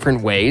 100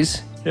 different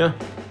ways, Yeah.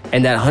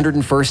 and that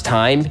 101st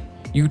time,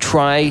 you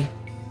try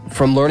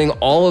from learning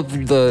all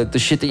of the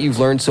shit that you've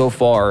learned so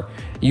far,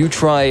 you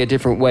try a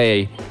different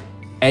way,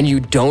 and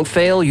you don't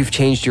fail, you've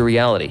changed your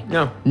reality.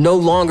 Yeah. No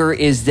longer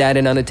is that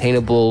an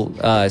unattainable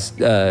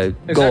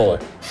goal.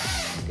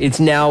 It's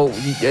now,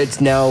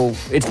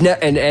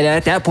 and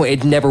at that point,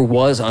 it never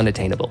was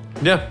unattainable.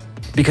 Yeah.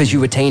 Because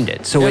you attained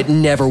it. So it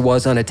never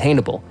was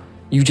unattainable.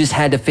 You just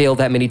had to fail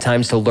that many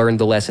times to learn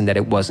the lesson that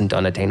it wasn't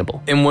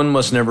unattainable. And one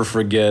must never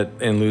forget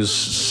and lose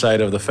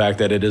sight of the fact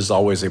that it is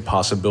always a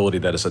possibility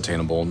that it's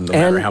attainable, no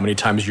matter how many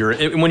times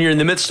when you're in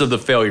the midst of the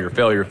failure.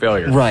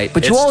 Right,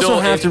 but you also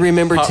have to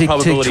remember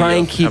to try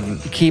and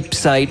keep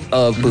sight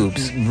of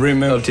boobs. Of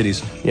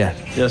titties. Yeah.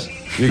 Yes.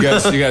 You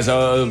guys,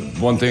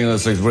 one thing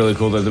that's like really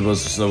cool that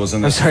was in this.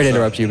 I'm sorry to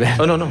interrupt you, man.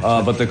 Oh, no.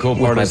 But the cool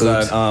part is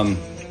that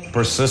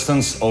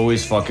persistence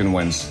always fucking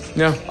wins.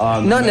 Yeah.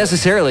 Not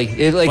necessarily.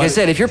 I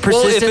said, if you're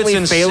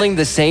persistently failing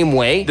the same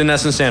way, then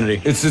that's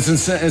insanity. It's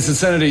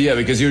insanity, yeah,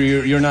 because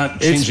you're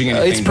not changing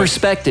anything. It's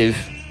perspective.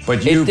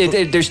 But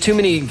there's too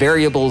many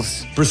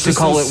variables to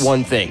call it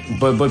one thing.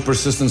 But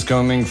persistence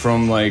coming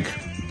from like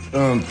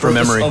from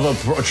memory. One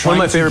of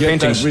my favorite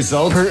paintings.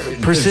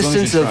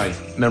 Persistence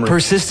of memory.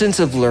 Persistence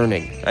of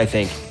learning, I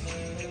think.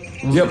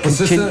 Yeah,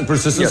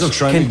 persistence of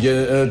trying to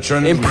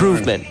get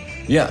improvement.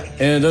 Yeah,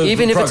 and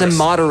even if it's a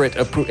moderate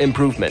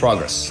improvement.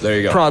 Progress. There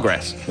you go.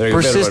 Progress.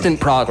 Persistent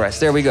progress.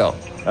 There we go.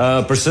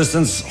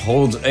 Persistence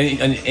holds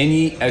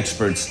any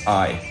expert's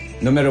eye.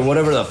 No matter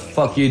whatever the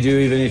fuck you do,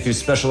 even if you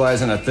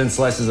specialize in a thin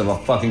slices of a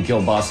fucking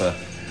kielbasa,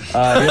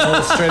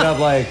 you'll straight up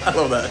like. I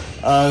love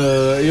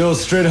that. You'll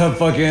straight up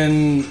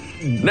fucking.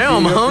 Now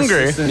I'm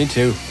hungry. Me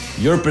too.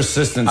 Your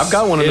persistence I've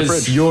got one in the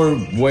fridge. is your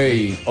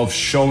way of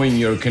showing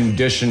your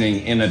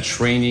conditioning in a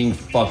training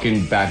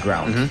fucking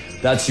background.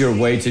 Mm-hmm. That's your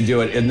way to do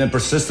it. And then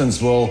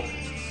persistence will,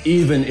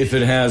 even if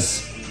it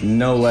has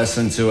no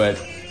lesson to it,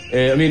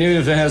 I mean, even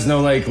if it has no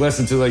like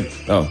lesson to like,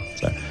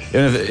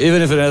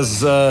 even if it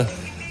has a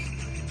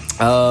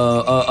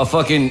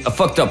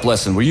fucked up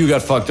lesson where you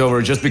got fucked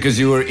over just because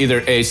you were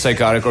either A,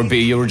 psychotic, or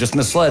B, you were just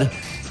misled.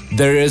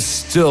 There is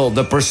still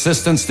the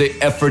persistence, the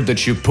effort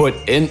that you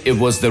put in. It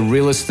was the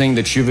realest thing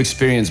that you've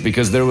experienced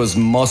because there was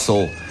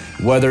muscle,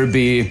 whether it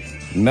be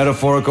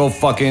metaphorical,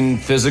 fucking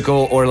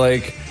physical, or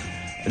like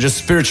just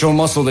spiritual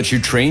muscle that you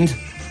trained.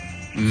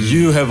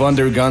 You have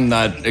undergone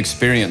that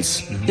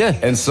experience. Yeah.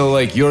 And so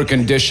like you're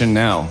conditioned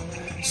now.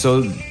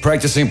 So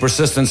practicing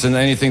persistence in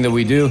anything that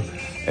we do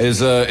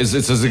is a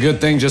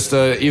good thing, just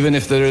even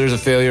if there's a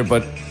failure,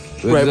 but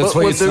right, that's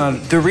why it's not.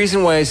 The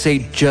reason why I say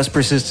just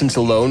persistence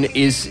alone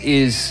is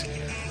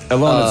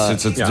alone.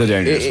 It's a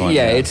dangerous one.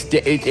 Yeah,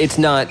 it's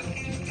not.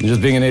 You're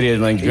just being an idiot,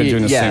 like you're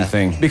doing the same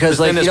thing. Because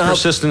then it's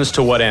persistence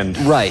to what end?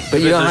 Right,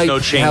 but you know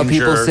how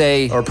people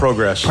say or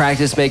progress.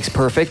 Practice makes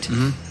perfect.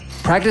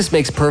 Mm-hmm. Practice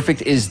makes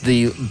perfect is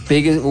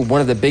one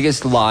of the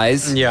biggest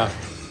lies. Yeah.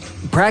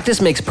 Practice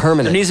makes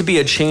permanent. There needs to be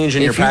a change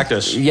in your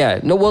practice.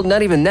 Yeah. No, well,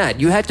 not even that.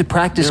 You have to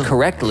practice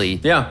correctly.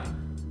 Yeah.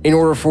 In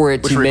order for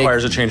it to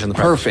requires a change in the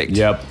practice. Perfect.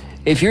 Yep.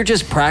 If you're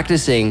just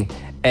practicing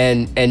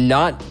and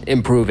not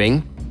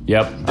improving,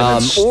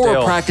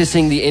 or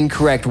practicing the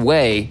incorrect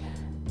way,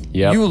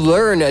 you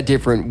learn a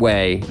different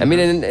way. I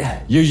mean,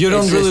 you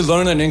don't really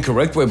learn an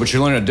incorrect way, but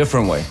you learn a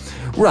different way.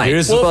 Right.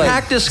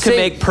 Practice can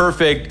make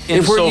perfect.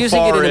 If we're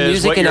using it in a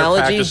music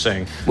analogy,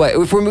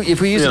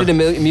 if we use it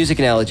in a music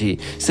analogy,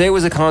 say it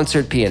was a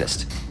concert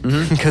pianist,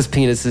 because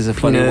penis is a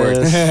funny word.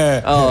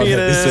 Say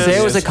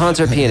it was a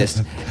concert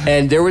pianist,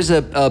 and there was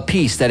a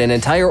piece that an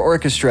entire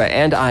orchestra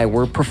and I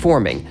were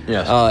performing,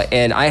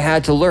 and I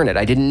had to learn it.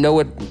 I didn't know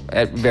it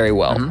very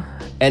well,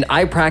 and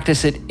I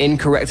practiced it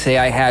incorrect. Say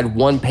I had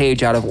one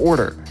page out of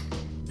order,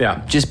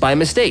 just by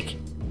mistake,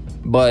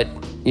 but.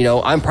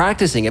 I'm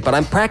practicing it, but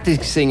I'm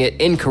practicing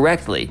it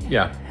incorrectly.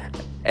 Yeah.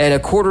 And a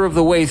quarter of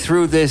the way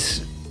through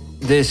this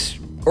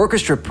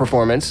orchestra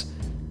performance,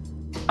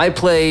 I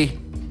play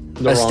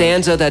a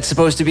stanza that's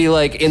supposed to be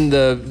like in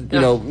the,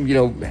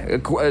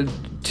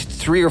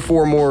 3 or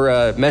 4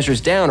 more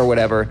measures down or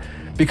whatever,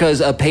 because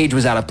a page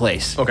was out of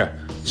place. Okay.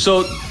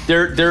 So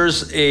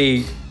there's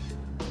a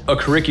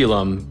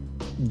curriculum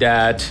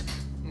that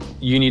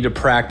you need to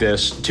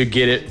practice to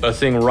get a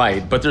thing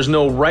right, but there's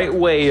no right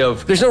way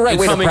of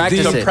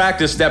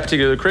practice that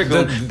particular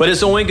curriculum. But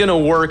it's only going to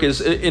work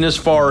as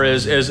far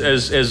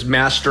as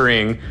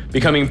mastering,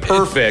 becoming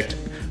perfect,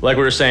 like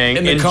we were saying,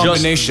 in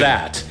just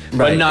that.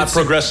 But not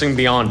progressing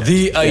beyond it.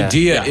 The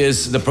idea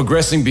is the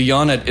progressing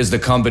beyond it is the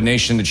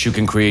combination that you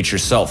can create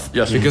yourself.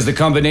 Yes. Because the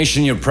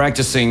combination you're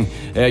practicing,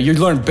 you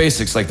learn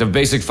basics, like the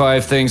basic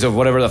 5 things of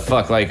whatever the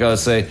fuck, like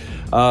let's say.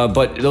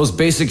 But those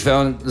basic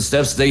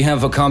steps, they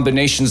have a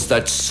combinations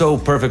that so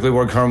perfectly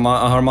work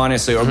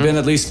harmoniously, or been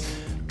at least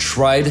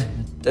tried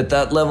at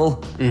that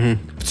level.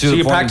 So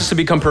you practice to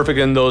become perfect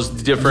in those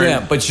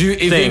different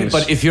things.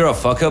 But if you're a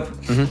fuck up,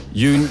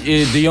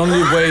 the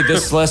only way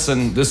this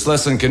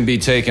lesson can be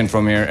taken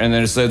from here, and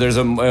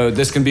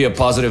this can be a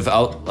positive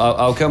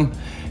outcome,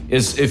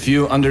 is if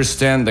you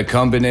understand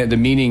the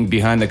meaning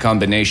behind the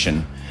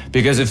combination.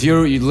 Because if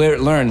you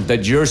learn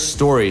that your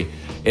story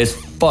is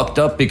fucked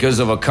up because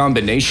of a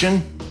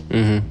combination,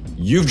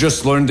 you've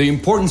just learned the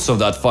importance of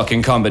that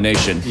fucking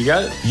combination. You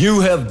got it?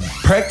 You have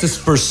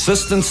practiced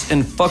persistence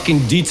in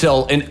fucking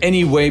detail in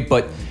any way,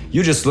 but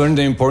you just learned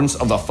the importance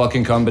of the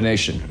fucking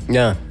combination.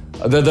 Yeah.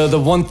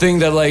 The one thing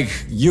that like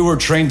you were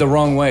trained the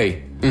wrong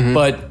way,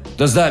 but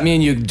does that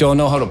mean you don't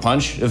know how to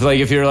punch?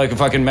 If you're like a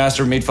fucking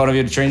master made fun of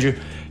you to train you,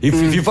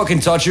 if you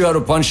fucking taught you how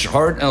to punch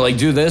hard and like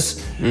do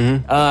this,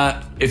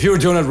 if you were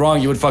doing it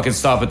wrong, you would fucking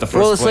stop at the first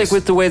place. Well, it's like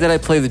with the way that I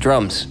play the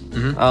drums.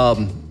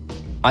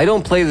 I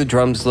don't play the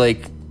drums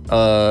like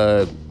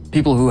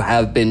people who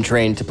have been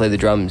trained to play the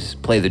drums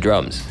play the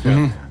drums.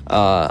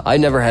 I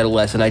never had a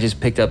lesson. I just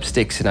picked up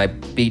sticks and I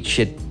beat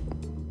shit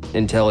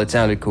until it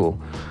sounded cool.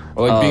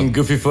 Or like being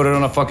goofy-footed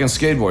on a fucking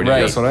skateboard. Yeah,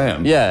 that's what I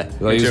am. Yeah.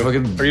 Like,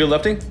 are you a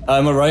lefty?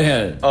 I'm a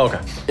right-handed. Oh,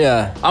 okay.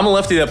 Yeah. I'm a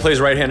lefty that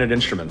plays right-handed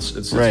instruments.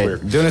 It's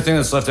weird. The only thing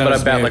that's left-handed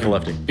is I bat like a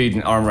lefty.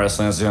 Beating arm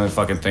wrestling. That's the only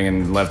fucking thing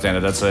in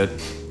left-handed. That's it.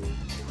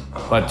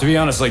 But to be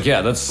honest, like,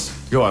 that's...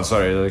 Go on,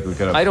 sorry. Like, we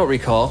could have... I don't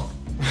recall.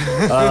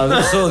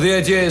 So the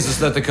idea is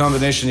that the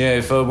combination,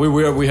 if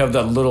we have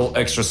that little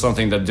extra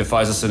something that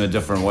defies us in a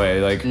different way,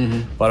 like,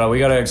 but we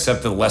gotta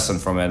accept the lesson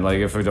from it. Like,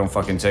 if we don't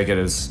fucking take it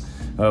as...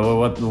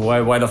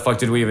 why the fuck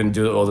did we even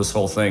do all this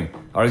whole thing?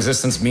 Our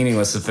existence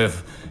meaningless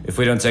if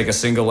we don't take a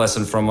single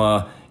lesson from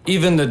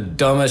even the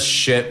dumbest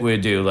shit we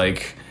do.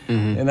 Like,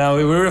 you know,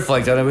 we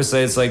reflect on it. We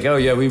say it's like, oh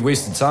yeah, we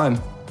wasted time.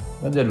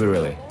 What did we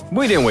really?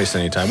 We didn't waste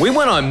any time. We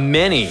went on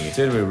many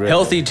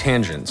healthy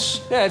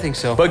tangents. Yeah, I think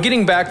so. But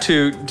getting back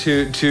to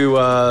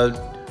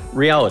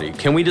reality,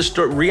 can we just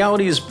start?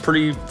 Reality is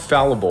pretty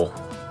fallible.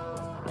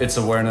 It's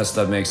awareness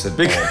that makes it.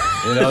 You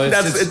know,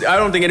 I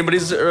don't think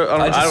anybody's.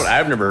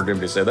 I've never heard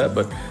anybody say that,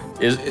 but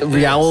is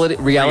reality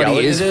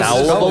is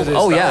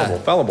fallible?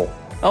 Fallible.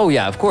 Oh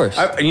yeah, of course.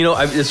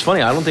 It's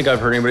funny. I don't think I've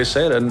heard anybody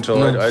say it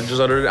until I just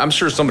uttered it. I'm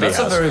sure somebody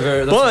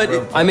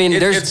has. I mean,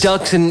 there's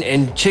ducks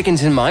and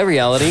chickens in my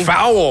reality.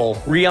 Foul.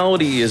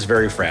 Reality is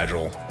very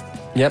fragile.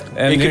 Yep.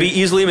 And it can be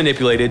easily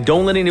manipulated.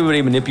 Don't let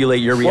anybody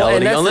manipulate your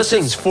reality unless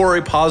it's for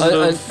a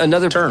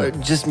positive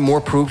turn. Just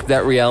more proof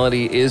that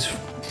reality is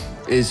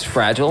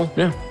fragile.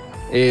 Yeah.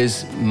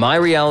 Is my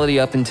reality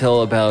up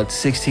until about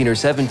 16 or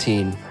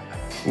 17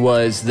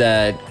 was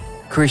that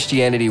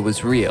Christianity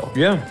was real.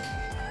 Yeah.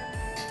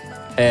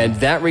 And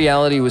that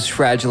reality was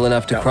fragile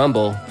enough to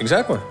crumble.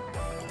 Exactly.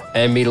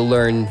 And me to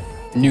learn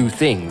new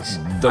things.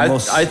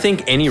 I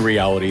think any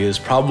reality is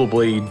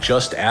probably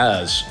just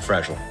as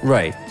fragile.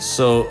 Right.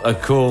 So a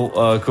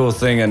cool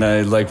thing, and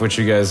I like what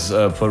you guys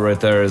put right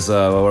there is what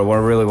I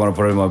really want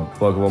to put in my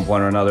book at one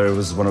point or another. It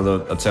was one of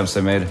the attempts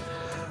I made.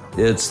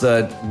 It's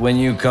that when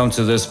you come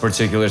to this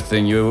particular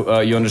thing, you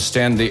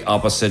understand the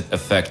opposite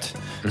effect.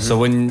 So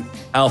when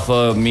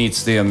alpha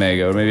meets the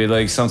omega, or maybe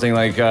like something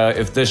like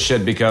if this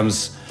shit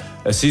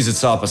sees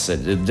its opposite,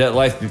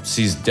 life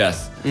sees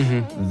death.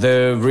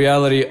 The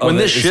reality of when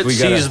this shit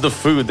sees the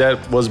food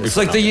that was before. It's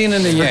like the yin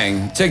and the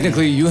yang.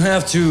 Technically, you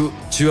have to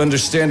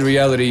understand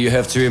reality. You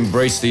have to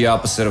embrace the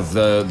opposite of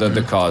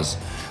the cause,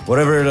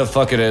 whatever the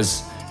fuck it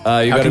is.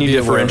 You got to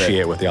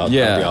differentiate with the opposite.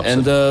 Yeah,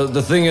 and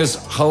the thing is,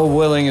 how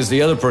willing is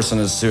the other person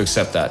is to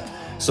accept that.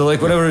 So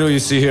like whatever you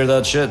see here,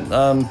 that shit,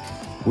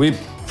 we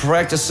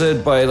practice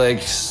it by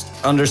like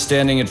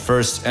understanding it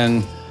first,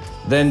 and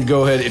then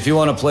go ahead. If you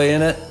want to play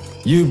in it,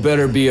 you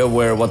better be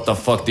aware what the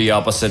fuck the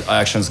opposite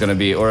action is going to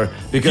be, or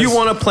because if you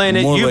want to play in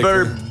it, you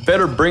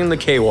better bring the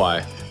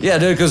KY. Yeah,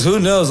 dude, because who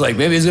knows? Like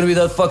maybe it's going to be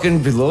that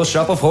fucking little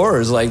shop of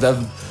horrors, like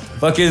that.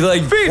 Fucking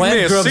like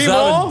plant grubs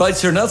out and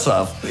bites your nuts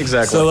off.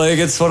 Exactly. So like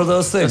it's one of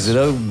those things, you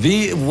know.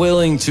 Be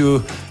willing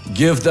to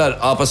give that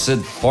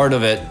opposite part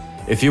of it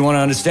if you want to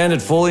understand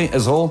it fully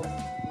as whole.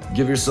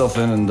 Give yourself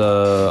in and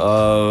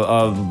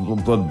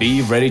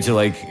be ready to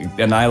like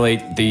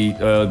annihilate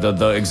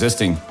the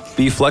existing.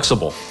 Be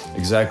flexible.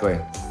 Exactly.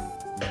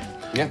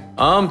 Yeah.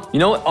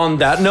 On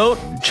that note,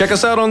 check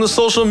us out on the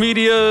social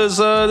medias.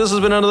 This has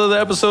been another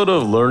episode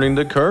of Learning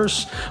to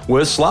Curse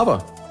with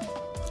Slava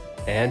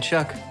and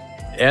Chuck.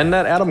 And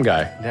that Adam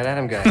guy. That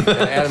Adam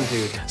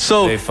dude.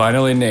 So they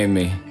finally named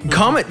me.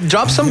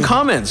 Drop some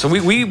comments.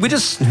 We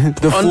just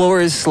the floor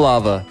is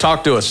Slava.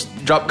 Talk to us.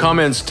 Drop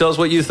comments. Tell us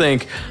what you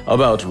think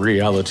about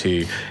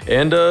reality.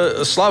 And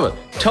Slava,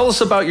 tell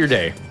us about your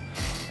day.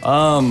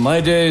 My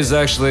day is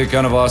actually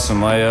kind of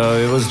awesome.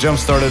 It was jump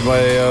started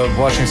by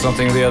watching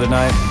something the other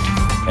night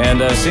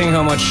and seeing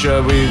how much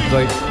we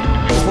like.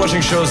 Just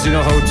watching shows,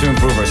 how to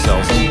improve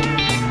ourselves.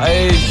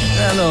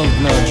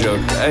 No joke.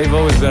 I've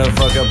always been a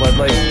fuck up, but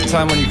like the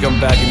time when you come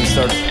back and you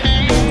start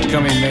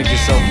make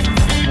yourself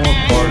more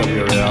part of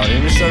your reality,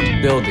 and you start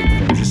building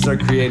things, you start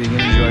creating and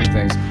enjoying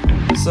things.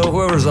 So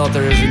whoever's out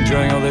there is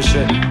enjoying all this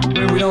shit.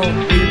 We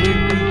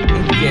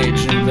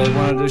engage, and I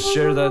wanted to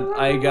share that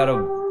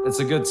it's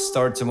a good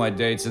start to my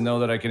day to know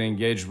that I can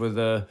engage with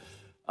the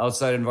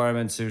outside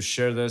environment to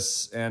share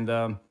this, and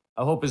I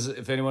hope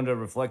if anyone are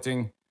reflects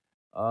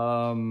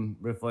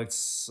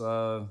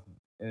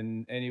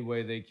in any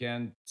way they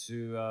can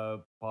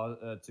to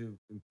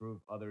improve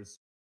others'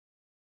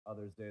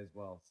 day as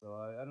well. So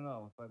I don't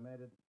know if I made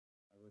it.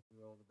 I wish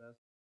you all the best.